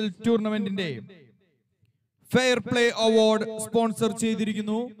ESL ടൂർണമെന്റിന്റെ fair play award sponsor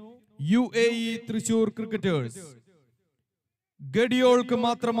ചെയ്തിരിക്കുന്നു UAE തൃശൂർ ക്രിക്കറ്റേഴ്സ്. ഗഡിയോൾക്ക്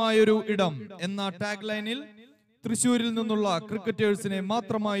മാത്രമായൊരു ഇടം എന്ന ടാഗ് ലൈനിൽ തൃശൂരിൽ നിന്നുള്ള ക്രിക്കറ്റേഴ്സിനെ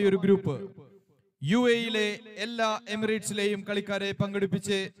മാത്രമായ ഒരു ഗ്രൂപ്പ് UAEയിലെ എല്ലാ എമിറേറ്റ്സിലെയും കളിക്കാരെ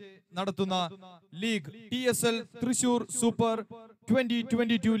പങ്കെടുപ്പിച്ച് നടത്തുന്ന ലീഗ് TSL തൃശൂർ സൂപ്പർ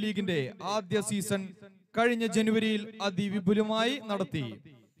 2022 ലീഗിന്റെ ആദ്യ സീസൺ കഴിഞ്ഞ ജനുവരിയിൽ അതിവിപുലമായി നടത്തി.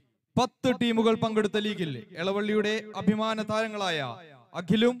 10 ടീമുകൾ പങ്കെടുത്ത ലീഗിൽ എളവള്ളിയുടെ അഭിമാന താരങ്ങളായ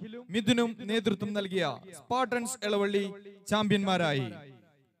അഖിലും മിഥുനും നേതൃത്വം നൽകിയ Spartans Elavally ചാമ്പ്യന്മാരായി.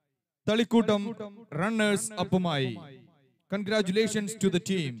 Thalikkoottam runners അപ്പുമായി. Congratulations to the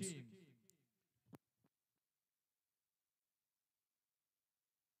teams.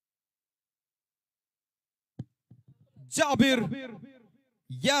 Jabir,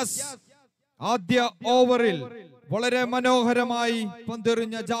 yes, ആദ്യ ഓവറിൽ വളരെ മനോഹരമായി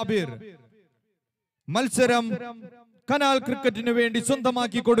പന്തെറിഞ്ഞ ജാബിർ മത്സരം കനാൽ ക്രിക്കറ്റിന് വേണ്ടി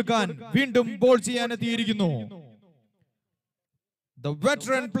സ്വന്തമാക്കി കൊടുക്കാൻ വീണ്ടും ball ചെയ്യാനെത്തിയിരിക്കുന്നു. The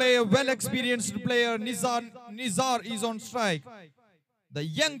veteran player, well-experienced player Nizar is on strike. The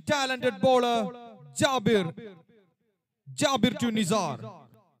young talented bowler Jabir to Nizar.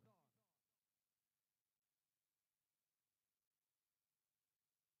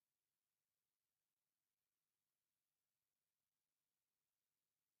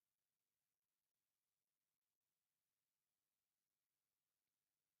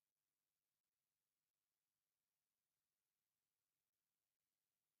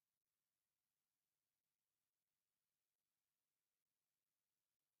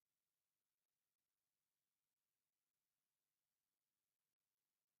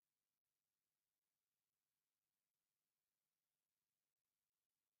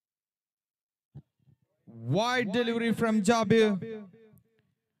 Wide delivery from Jabir.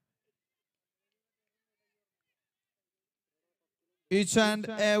 Each and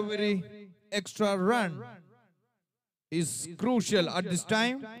every extra run is crucial at this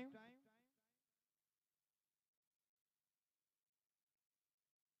time.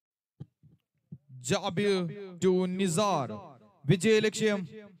 Jabir to Nizar. വിജയ ലക്ഷ്യം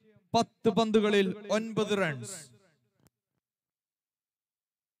 10 പന്തുകളിൽ 9 runs.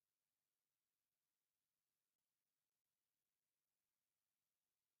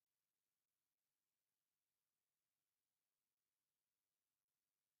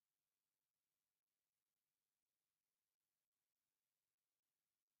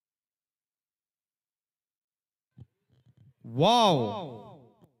 Wow.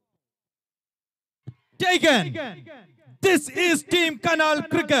 Taken. This is Team Kanal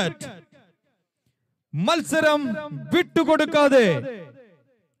Cricket. മത്സരം വിട്ടുകൊടുക്കാതെ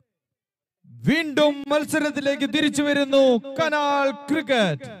വീണ്ടും മത്സരത്തിലേക്ക് തിരിച്ചു വരുന്നു canal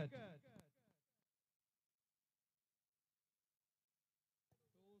cricket.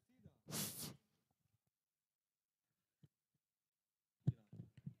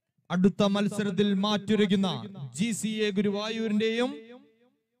 അടുത്ത മത്സരത്തിൽ മാറ്റുരയ്ക്കുന്ന GCA ഗുരുവായൂരിന്റെയും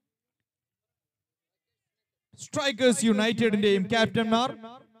strikers യുണൈറ്റഡിന്റെയും ക്യാപ്റ്റന്മാർ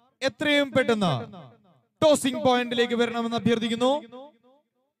എത്രയും പെട്ടെന്ന് ടോസിംഗ് പോയിന്റിലേക്ക് വരണമെന്ന് അഭ്യർത്ഥിക്കുന്നു.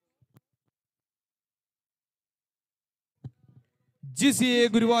 GCA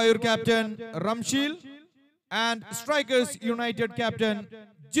Guruvayur captain റംഷീൽ and Strikers United captain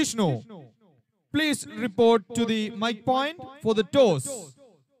Jishnu, please report to the mic point for the toss.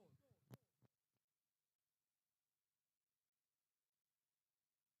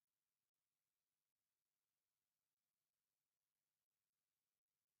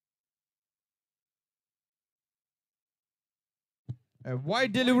 A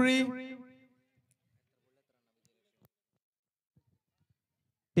wide delivery.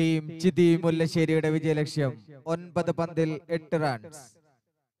 Team Chithi മുല്ലശ്ശേരിയുടെ വിജയലക്ഷ്യം 9 പന്തിൽ 8 റൺസ്.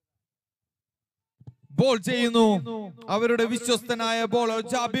 ബോൾ ചെയ്യുന്നു അവരുടെ വിശ്വസ്തനായ ബോളർ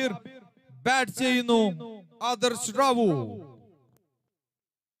ജാബിർ. ബാറ്റ് ചെയ്യുന്നു Adarsh Rao.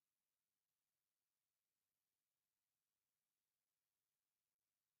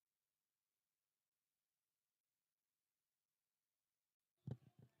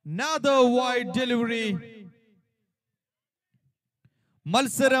 Another wide delivery.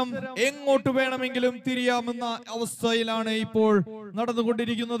 മത്സരം എങ്ങോട്ട് വേണമെങ്കിലും തിരിയാമെന്ന അവസ്ഥയിലാണ് ഇപ്പോൾ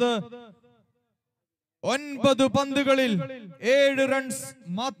നടന്നുകൊണ്ടിരിക്കുന്നത്. 9 പന്തുകളിൽ 7 റൺസ്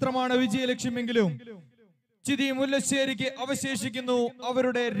മാത്രമാണ് വിജയലക്ഷ്യമെങ്കിലും ചിതി മുല്ലശ്ശേരിക്ക് അവശേഷിക്കുന്നു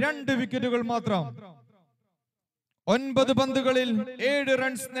അവരുടെ 2 വിക്കറ്റുകൾ മാത്രം. 9 പന്തുകളിൽ 7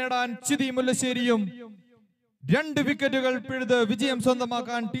 റൺസ് നേടാൻ ചിതി മുല്ലശ്ശേരിയും 2 വിക്കറ്റുകൾ പിഴുത് വിജയം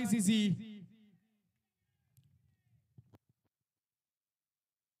സ്വന്തമാക്കാൻ TCC.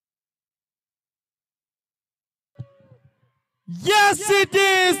 Yes, it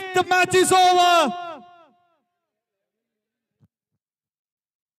is. The match is over.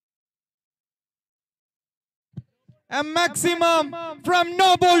 A maximum from no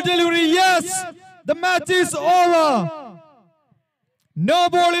ball delivery. Yes, the match is over. No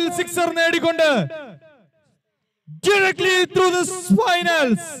ball il sixer നേടിക്കൊണ്ട് directly through the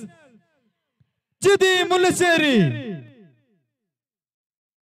finals. Chithi Mullassery.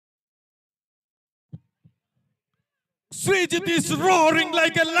 Srijit is roaring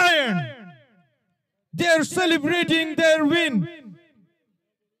like a lion. They are celebrating their win.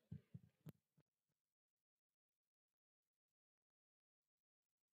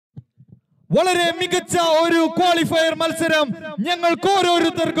 വളരെ മികച്ച ഒരു qualifier മത്സരം ഞങ്ങൾക്ക്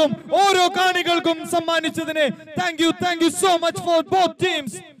ഓരോരുത്തർക്കും ഓരോ കാണികൾക്കും സമ്മാനിച്ചതിനെ thank you so much for both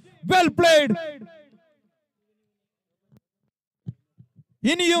teams. Well played.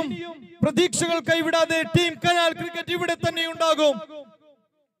 ഇനിയും പ്രതീക്ഷകൾ കൈവിടാതെ ടീം കനാൽ ക്രിക്കറ്റ് ഇവിടെ തന്നെ ഉണ്ടാകും.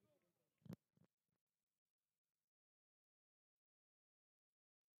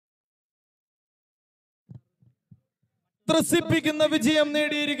 ത്രസിപ്പിക്കുന്ന വിജയം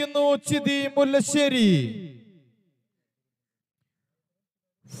നേടിയിരിക്കുന്നു ചിതി മുല്ലശ്ശേരി.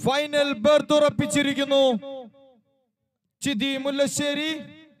 ഫൈനൽ ബർത്ത് ഉറപ്പിച്ചിരിക്കുന്നു ചിതി മുല്ലശ്ശേരി.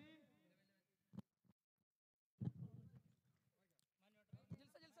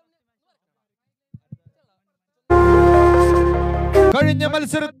 കഴിഞ്ഞ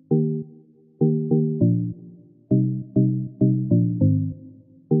മത്സരം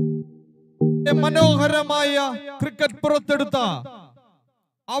മനോഹരമായ ക്രിക്കറ്റ് പുറത്തെടുത്ത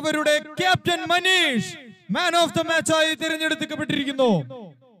അവരുടെ captain Manish man of the match ആയി തിരഞ്ഞെടുക്കപ്പെട്ടിരിക്കുന്നു.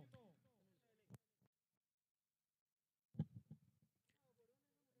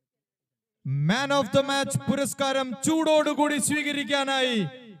 മാൻ ഓഫ് ദ മാച്ച് പുരസ്കാരം ചൂടോടുകൂടി സ്വീകരിക്കാനായി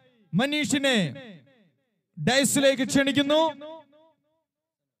മനീഷിനെ ഡൈസിലേക്ക് ക്ഷണിക്കുന്നു.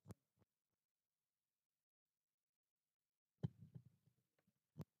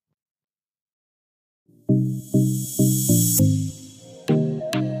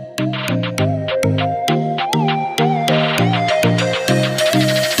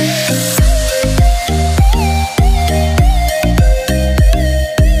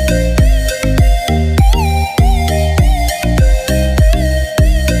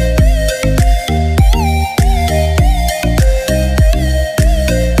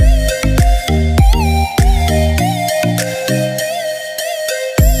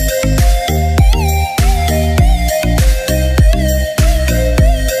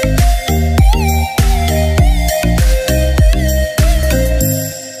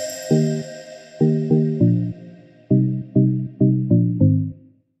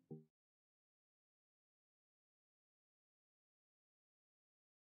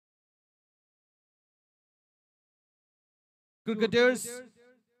 Cricketers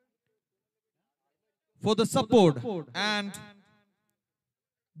for the support and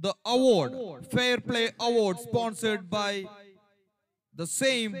the award, Fair Play Award, sponsored by the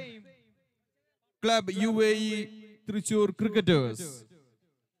same club UAE Trichur Cricketers.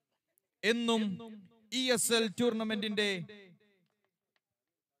 എന്നും ESL ടൂർണമെന്റിന്റെ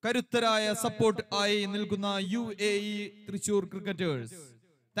കരുത്തരായ സപ്പോർട്ട് ആയി നിൽക്കുന്ന UAE Trichur Cricketers.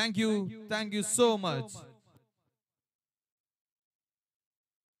 Thank you so much.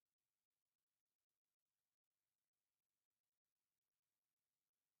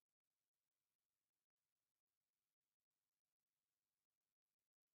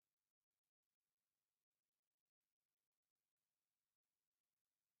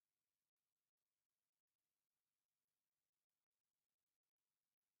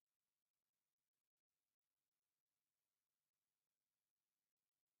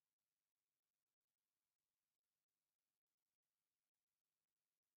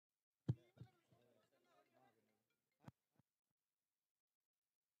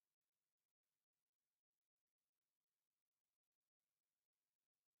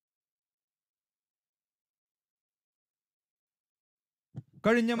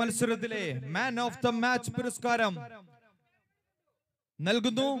 കഴിഞ്ഞ മത്സരത്തിലെ man of the match പുരസ്കാരം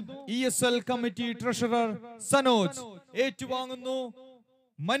നൽകുന്നു ESL committee treasurer Sanoj. ഏറ്റുവാങ്ങുന്നു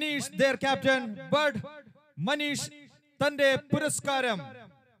Manish, their captain. But Manish തന്റെ പുരസ്കാരം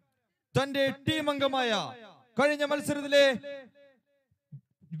തന്റെ ടീം അംഗമായ കഴിഞ്ഞ മത്സരത്തിലെ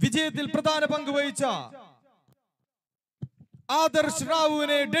വിജയത്തിൽ പ്രധാന പങ്ക് വഹിച്ച ആദർശ്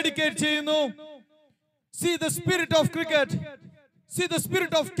റാവുവിനെ ഡെഡിക്കേറ്റ് ചെയ്യുന്നു. See the spirit of cricket. See the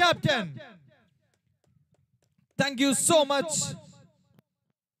spirit of captain. Thank you so much.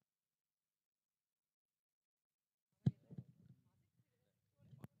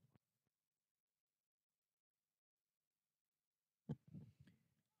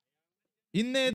 ഇന്നേ